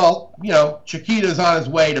 Chiquita's on his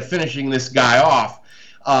way to finishing this guy off.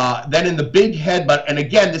 Then in the big headbutt, and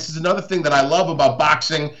again, this is another thing that I love about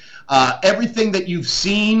boxing. Everything that you've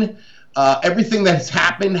seen, everything that has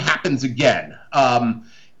happened happens again. And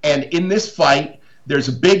in this fight, there's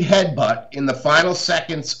a big headbutt in the final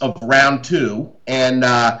seconds of round 2, and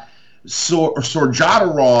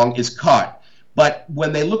Sorjaturong is cut. But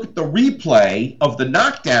when they look at the replay of the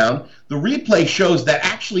knockdown, the replay shows that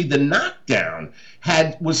actually the knockdown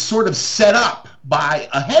was sort of set up by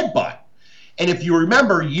a headbutt. And if you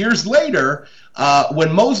remember, years later,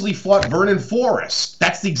 when Mosley fought Vernon Forrest,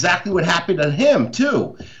 that's exactly what happened to him,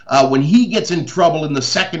 too. When he gets in trouble in the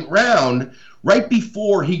second round, right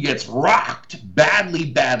before he gets rocked,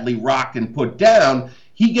 badly rocked and put down,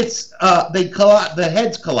 the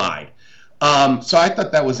heads collide. So I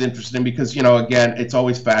thought that was interesting because, again, it's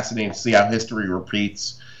always fascinating to see how history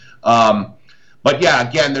repeats. But yeah,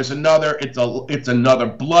 again, it's another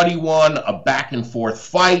bloody one, a back and forth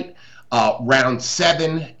fight. Round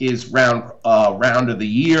 7 is round of the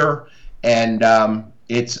year, and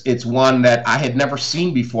it's one that I had never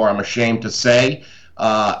seen before, I'm ashamed to say.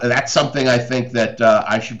 That's something I think that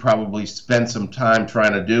I should probably spend some time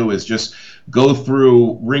trying to do, is just go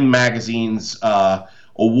through Ring Magazine's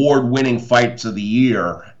award-winning fights of the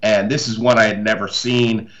year, and this is one I had never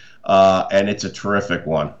seen, and it's a terrific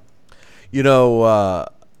one. I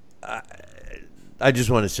just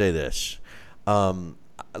want to say this.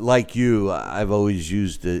 Like you, I've always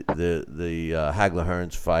used the Hagler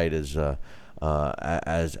Hearns fight as a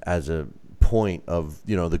point of,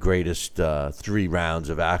 the greatest 3 rounds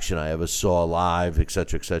of action I ever saw live, et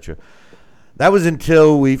cetera, et cetera. That was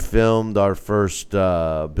until we filmed our first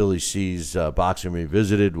Billy C's Boxing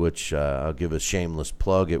Revisited, which I'll give a shameless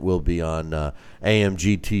plug. It will be on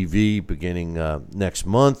AMG TV beginning next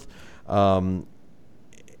month. When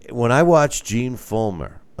I watched Gene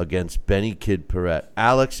Fullmer against Benny Kid Paret,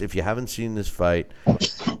 Alex, if you haven't seen this fight,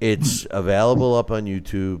 it's available up on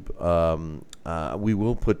YouTube. We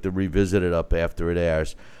will put the Revisited up after it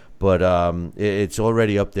airs, but it's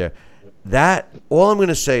already up there. All I'm going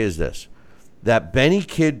to say is this. That Benny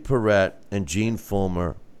Kid Paret and Gene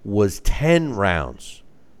Fullmer was 10 rounds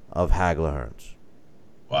of Hagler Hearns.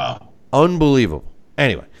 Wow. Unbelievable.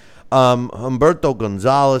 Anyway, Humberto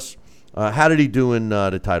Gonzalez, how did he do in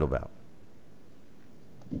the title bout?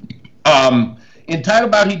 In title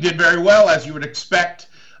bout, he did very well, as you would expect.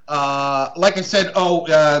 Like I said,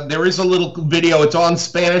 there is a little video. It's on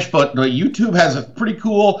Spanish, but YouTube has a pretty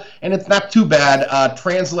cool, and it's not too bad,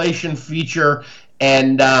 translation feature.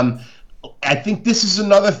 And I think this is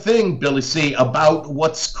another thing, Billy C., about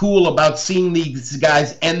what's cool about seeing these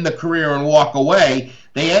guys end the career and walk away.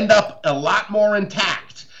 They end up a lot more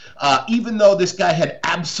intact. Even though this guy had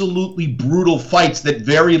absolutely brutal fights that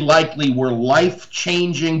very likely were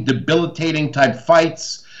life-changing, debilitating type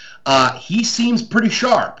fights, he seems pretty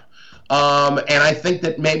sharp. And I think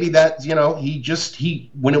that maybe that,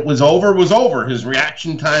 he when it was over, was over. His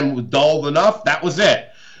reaction time was dulled enough. That was it.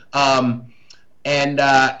 And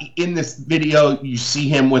in this video, you see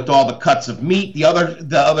him with all the cuts of meat. The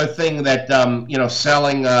other thing that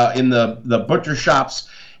selling in the butcher shops,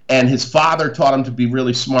 and his father taught him to be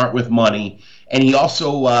really smart with money. And he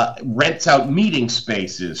also rents out meeting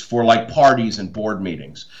spaces for like parties and board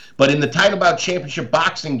meetings. But in the title bout championship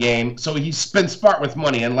boxing game, so he's been smart with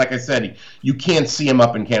money. And like I said, you can't see him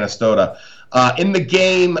up in Canastota. In the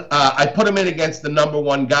game, I put him in against the number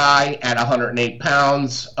 1 guy at 108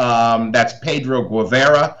 pounds. That's Pedro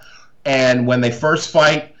Guevara. And when they first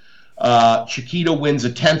fight, Chiquita wins a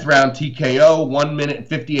 10th round TKO, 1 minute and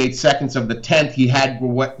 58 seconds of the 10th. He had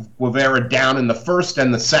Guevara down in the first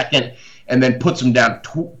and the second, and then puts him down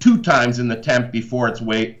two times in the 10th before it's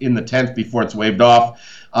waved off.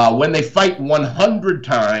 When they fight 100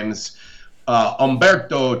 times,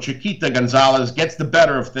 Humberto Chiquita Gonzalez gets the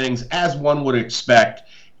better of things, as one would expect.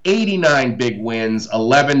 89 big wins,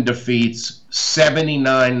 11 defeats,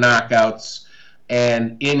 79 knockouts,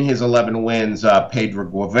 and in his 11 wins, Pedro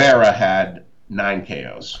Guevara had 9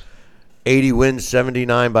 KOs. 80 wins,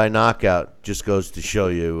 79 by knockout. Just goes to show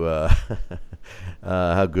you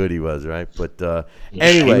how good he was, right? But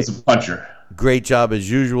anyway, he was a puncher. Great job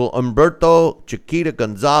as usual. Humberto Chiquita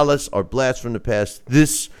Gonzalez, our blast from the past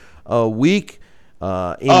this week.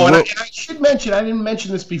 And I should mention, I didn't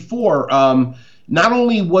mention this before, not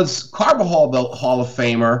only was Carbajal the Hall of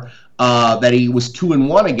Famer that he was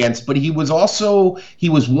 2-1 against, but he was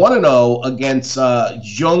 1-0 against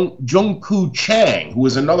Jungkook Chang, who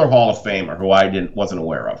was another Hall of Famer who I wasn't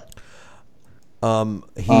aware of.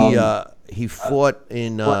 He fought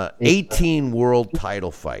in 18 world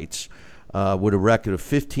title fights with a record of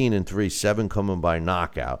 15-3, 7 coming by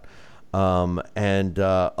knockout. And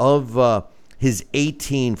of his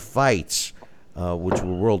 18 fights, which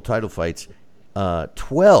were world title fights,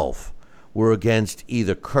 12 were against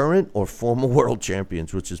either current or former world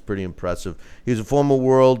champions, which is pretty impressive. He was a former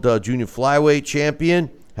world junior flyweight champion,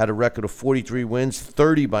 had a record of 43 wins,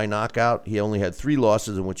 30 by knockout. He only had 3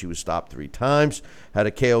 losses in which he was stopped 3 times, had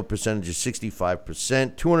a KO percentage of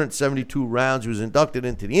 65%, 272 rounds. He was inducted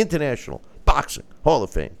into the International Boxing Hall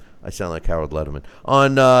of Fame. I sound like Harold Letterman.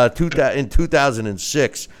 In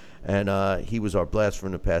 2006, and he was our blast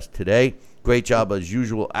from the past today. Great job as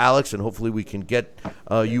usual, Alex, and hopefully we can get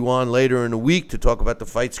you on later in the week to talk about the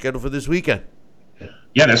fight schedule for this weekend.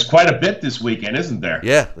 Yeah, there's quite a bit this weekend, isn't there?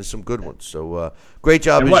 Yeah, there's some good ones. So great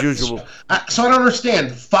job as usual. So I don't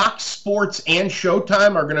understand. Fox Sports and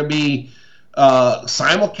Showtime are going to be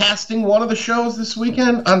simulcasting one of the shows this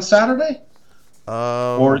weekend on Saturday?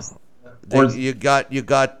 You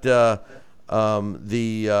got the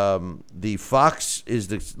Fox is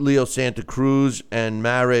the Leo Santa Cruz and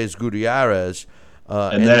Mares Gutierrez,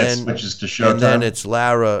 and then it switches to Showtime. And then it's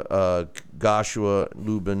Lara Joshua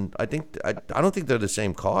Lubin. I don't think they're the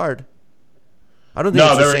same card. I don't think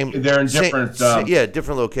it's the same. They're in different.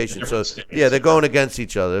 Different locations. Different so states. Yeah, they're going against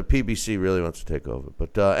each other. PBC really wants to take over.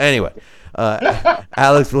 But anyway,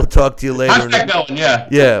 Alex, we'll talk to you later. How's that going? Yeah.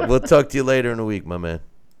 Yeah, we'll talk to you later in the week, my man.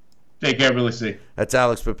 Take care, Billy C. That's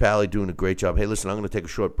Alex Papali doing a great job. Hey, listen, I'm going to take a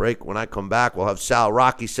short break. When I come back, we'll have Sal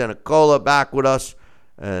Rocky Senecola back with us.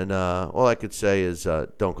 And all I could say is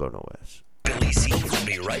don't go nowhere. Billy C will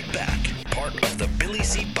be right back. part of the Billy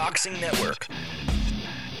C. Boxing Network.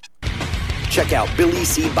 Check out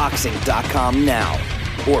BillyCBoxing.com now,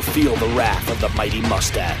 or feel the wrath of the mighty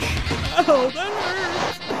mustache. Oh, that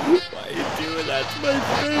hurts. Why are you doing that to my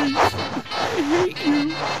face? I hate you.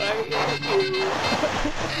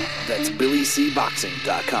 That's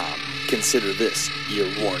BillyCBoxing.com. Consider this your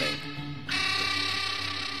warning.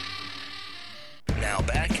 Now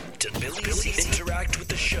back to Billy C. Interact with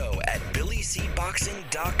the show at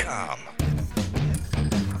BillyCBoxing.com.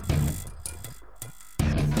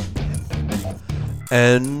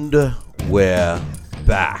 And we're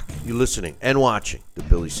back. You're listening and watching the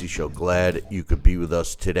Billy C. Show. Glad you could be with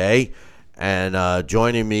us today. And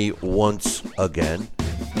joining me once again.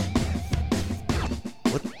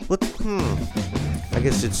 What? I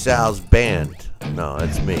guess it's Sal's band. No,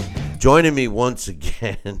 that's me. Joining me once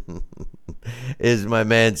again is my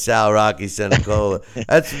man Sal Rocky Senecola.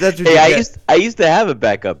 That's what you get. I used to have a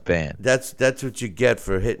backup band. That's what you get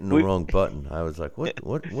for hitting the wrong button. I was like,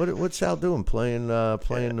 what's Sal doing? Playing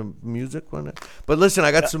the music on it? But listen, I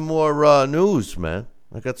got some more news, man.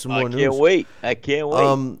 I got some more news. I can't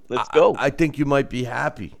wait. Let's go. I think you might be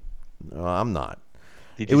happy. No, I'm not.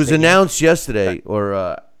 It was announced yesterday,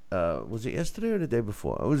 or was it yesterday or the day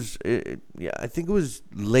before? I think it was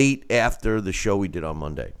late after the show we did on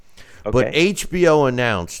Monday. Okay. But HBO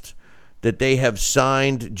announced that they have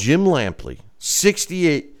signed Jim Lampley,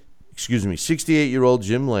 68-year-old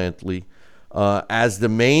Jim Lampley, as the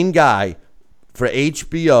main guy for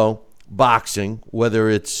HBO boxing, whether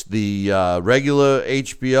it's the regular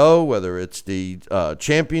HBO, whether it's the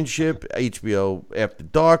championship, HBO After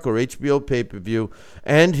Dark, or HBO pay-per-view,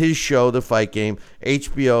 and his show, The Fight Game.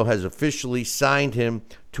 HBO has officially signed him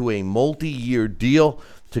to a multi-year deal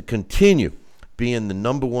to continue being the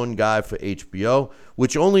number one guy for HBO,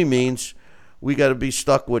 which only means we got to be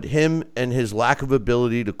stuck with him and his lack of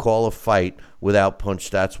ability to call a fight without punch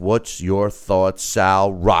stats. What's your thoughts,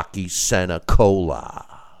 Sal Rocky Senecola?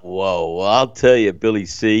 Whoa, well, I'll tell you, Billy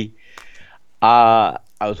C. I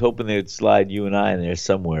was hoping they would slide you and I in there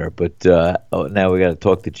somewhere, but now we got to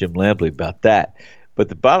talk to Jim Lampley about that. But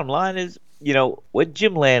the bottom line is, when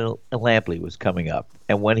Jim Lampley was coming up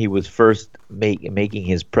and when he was first making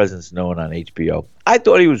his presence known on HBO, I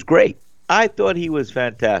thought he was great. I thought he was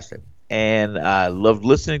fantastic. And I loved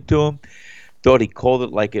listening to him. Thought he called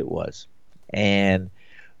it like it was. And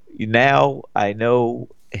now I know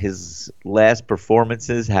his last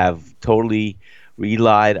performances have totally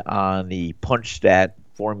relied on the punch stat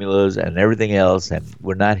formulas and everything else, and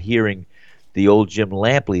we're not hearing the old Jim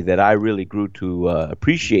Lampley that I really grew to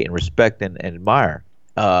appreciate and respect and admire.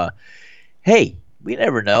 Hey, we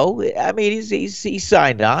never know. I mean, he's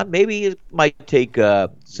signed on. Maybe it might take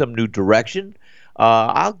some new direction.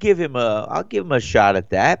 I'll give him a shot at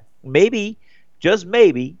that. Maybe, just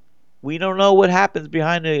maybe. We don't know what happens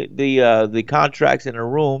behind the contracts in a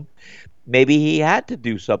room. Maybe he had to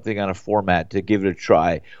do something on a format to give it a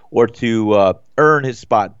try, or to earn his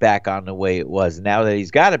spot back on the way it was. Now that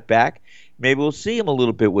he's got it back, maybe we'll see him a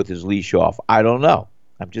little bit with his leash off. I don't know.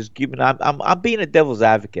 I'm being a devil's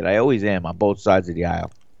advocate. I always am on both sides of the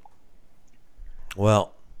aisle.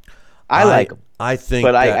 Well, I like him. I think,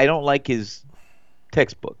 but I don't like his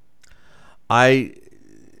textbook. I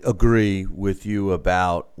agree with you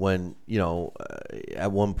about when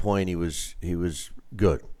at one point he was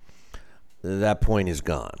good. That point is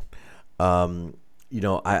gone.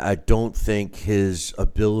 I don't think his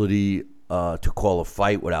ability to call a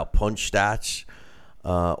fight without punch stats,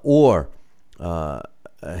 or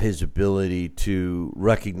his ability to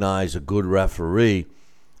recognize a good referee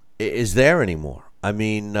is there anymore. I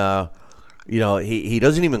mean, he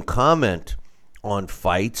doesn't even comment on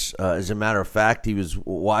fights. As a matter of fact, he was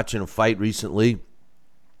watching a fight recently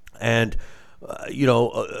and,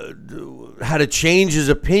 had to change his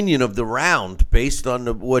opinion of the round based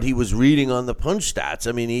on what he was reading on the punch stats.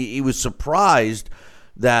 I mean, he was surprised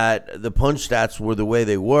that the punch stats were the way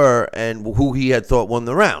they were and who he had thought won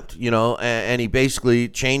the round, and he basically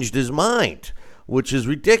changed his mind, which is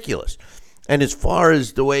ridiculous. And as far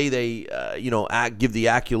as the way they, give the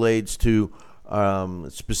accolades to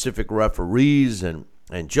specific referees and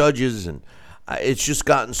judges, and it's just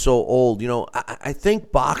gotten so old. I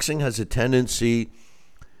think boxing has a tendency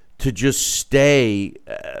to just stay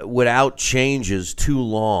without changes too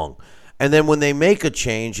long. And then when they make a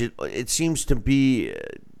change, it seems to be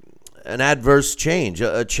an adverse change,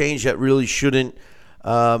 a change that really shouldn't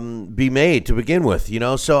be made to begin with.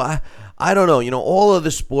 So I don't know. All of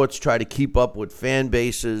the sports try to keep up with fan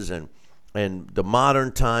bases and the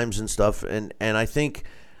modern times and stuff. And I think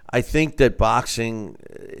I think that boxing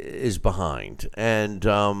is behind. And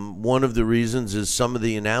one of the reasons is some of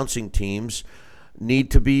the announcing teams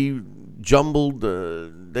need to be jumbled.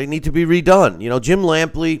 They need to be redone. You know, Jim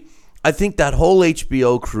Lampley, I think that whole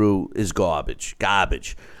HBO crew is garbage.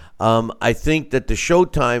 I think that the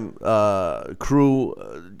Showtime crew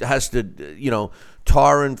has to, you know,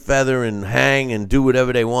 tar and feather and hang and do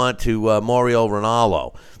whatever they want to Mario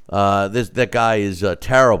Ronaldo. That guy is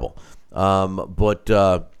terrible. But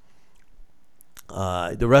the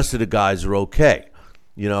rest of the guys are okay,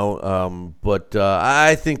 you know. But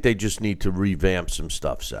I think they just need to revamp some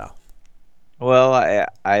stuff, Sal. Well,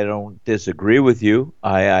 I don't disagree with you.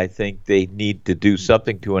 I think they need to do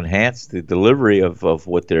something to enhance the delivery of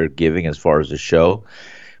what they're giving as far as the show.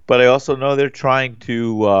 But I also know they're trying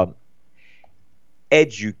to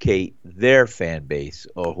educate their fan base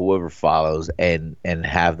or whoever follows and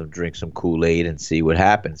have them drink some Kool-Aid and see what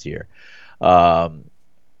happens here.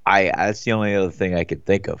 That's the only other thing I could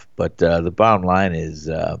think of. But the bottom line is,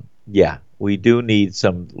 we do need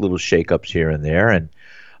some little shakeups here and there. And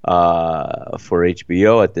for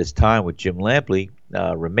HBO at this time with Jim Lampley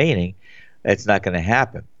remaining, that's not going to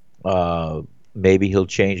happen. Maybe he'll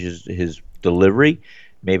change his delivery.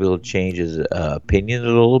 Maybe he'll change his opinion a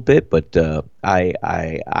little bit, but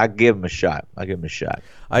I give him a shot.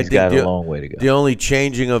 He's got a long way to go. The only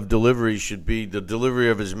changing of delivery should be the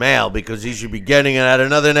delivery of his mail, because he should be getting it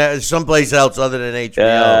at someplace else other than HBO.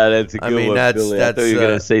 That's a good one, Billy. I thought you were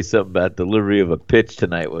going to say something about delivery of a pitch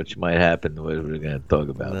tonight, which might happen. What we're going to talk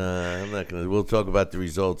about. I'm not going to. We'll talk about the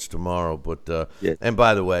results tomorrow. But yes. And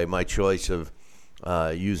by the way, my choice of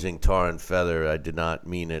using tar and feather, I did not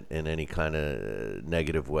mean it in any kind of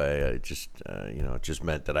negative way. I just, it just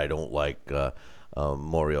meant that I don't like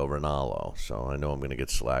Mario Ronaldo. So I know I'm going to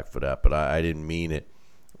get slack for that, but I didn't mean it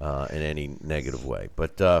in any negative way.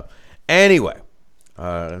 But anyway,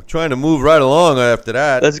 trying to move right along after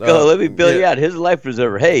that. Let's go. Let me bill you out. His life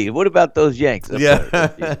reserver. Hey, what about those Yanks? Yeah.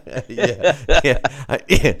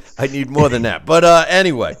 I need more than that. But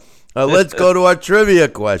anyway. Let's go to our trivia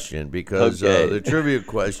question, because the trivia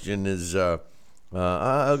question is a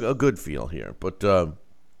good feel here. But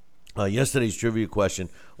yesterday's trivia question,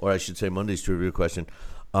 or I should say Monday's trivia question,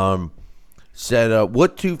 said,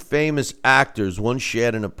 what two famous actors once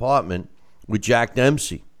shared an apartment with Jack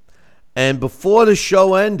Dempsey? And before the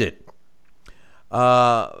show ended,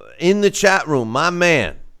 in the chat room, my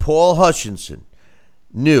man, Paul Hutchinson,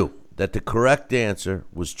 knew that the correct answer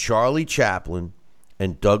was Charlie Chaplin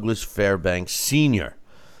and Douglas Fairbanks Sr.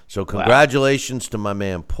 So congratulations to my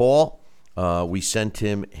man Paul. We sent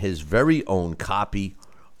him his very own copy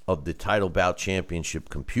of the Title Bout Championship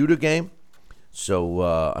computer game. So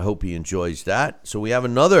I hope he enjoys that. So we have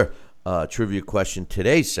another trivia question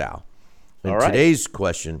today, Sal. And today's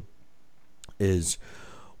question is,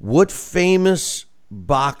 what famous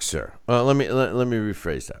boxer, let me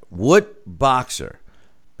rephrase that. What boxer,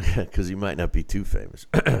 because he might not be too famous,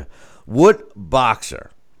 what boxer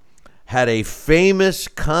had a famous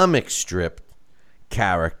comic strip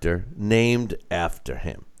character named after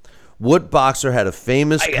him? What boxer had a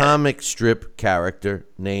famous comic strip character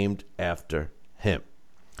named after him?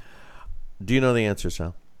 Do you know the answer,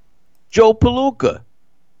 Sal? Joe Palooka.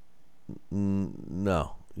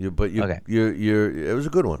 No. It was a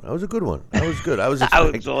good one. That was a good one. That was good. I was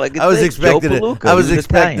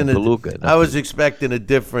expecting a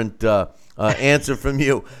different answer from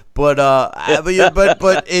you, but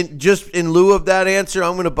in lieu of that answer,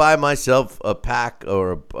 I'm going to buy myself a pack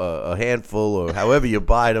or a handful, or however you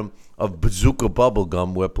buy them, of Bazooka bubble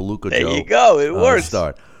gum where Palooka Joe. There you go. It works.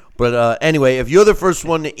 Start. But anyway, if you're the first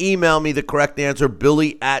one to email me the correct answer,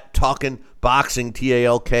 Billy@TalkinBoxing,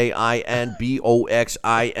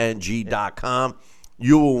 TalkinBoxing.com,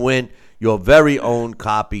 you will win your very own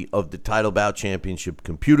copy of the Title Bout Championship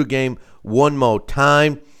computer game. One more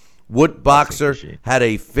time. What boxer had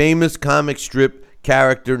a famous comic strip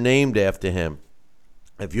character named after him?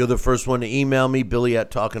 If you're the first one to email me,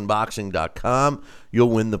 Billy@TalkinBoxing.com,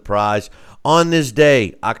 you'll win the prize. On this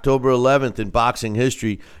day, October 11th, in boxing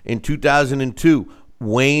history, in 2002,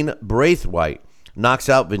 Wayne Braithwaite knocks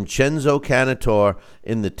out Vincenzo Cannatore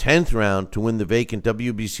in the 10th round to win the vacant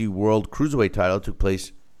WBC World Cruiserweight title. It took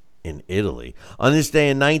place in Italy. On this day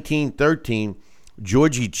in 1913,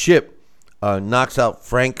 Georgie Chip knocks out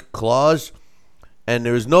Frank Claus, and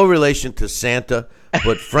there is no relation to Santa,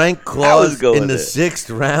 but Frank Claus in the 6th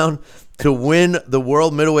round to win the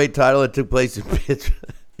world middleweight title. It took place in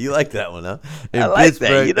Pittsburgh. You like that one, huh? I like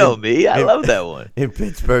that. You know me. I love that one. In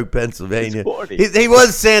Pittsburgh, Pennsylvania. He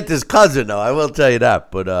was Santa's cousin, though. I will tell you that,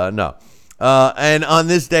 but no. And on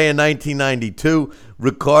this day in 1992,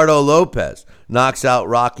 Ricardo Lopez knocks out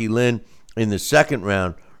Rocky Lynn in the second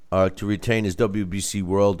round to retain his WBC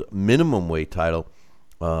World Minimum Weight title.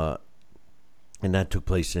 And that took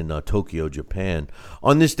place in Tokyo, Japan.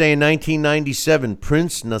 On this day in 1997,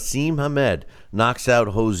 Prince Nassim Hamed knocks out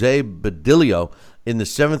Jose Badillo in the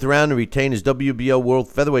seventh round to retain his WBO World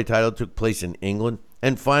Featherweight title. It took place in England.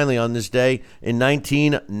 And finally, on this day in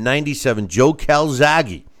 1997, Joe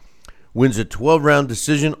Calzaghe wins a 12-round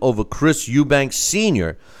decision over Chris Eubanks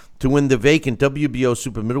Sr. to win the vacant WBO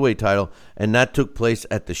super middleweight title, and that took place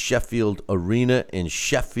at the Sheffield Arena in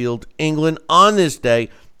Sheffield, England, on this day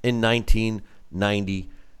in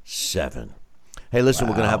 1997. Hey, listen,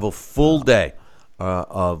 we're going to have a full day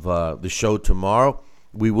of the show tomorrow.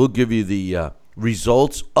 We will give you the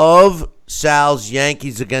results of Sal's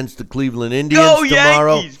Yankees against the Cleveland Indians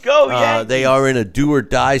tomorrow. Yankees! Go Yankees! They are in a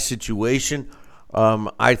do-or-die situation.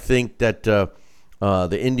 I think that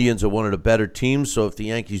the Indians are one of the better teams, so if the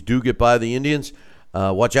Yankees do get by the Indians,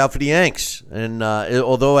 watch out for the Yanks. And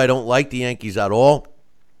although I don't like the Yankees at all,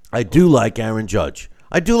 I do like Aaron Judge.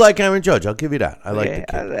 I'll give you that. I like the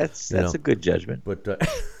kid. That's a good judgment. But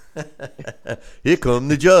here come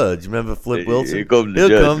the judge. Remember Flip Wilson? Here come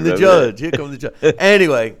the judge. Here come the judge.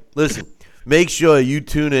 Anyway, listen. Make sure you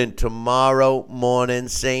tune in tomorrow morning.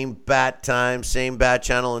 Same bat time, same bat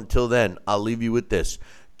channel. Until then, I'll leave you with this.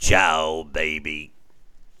 Ciao, baby.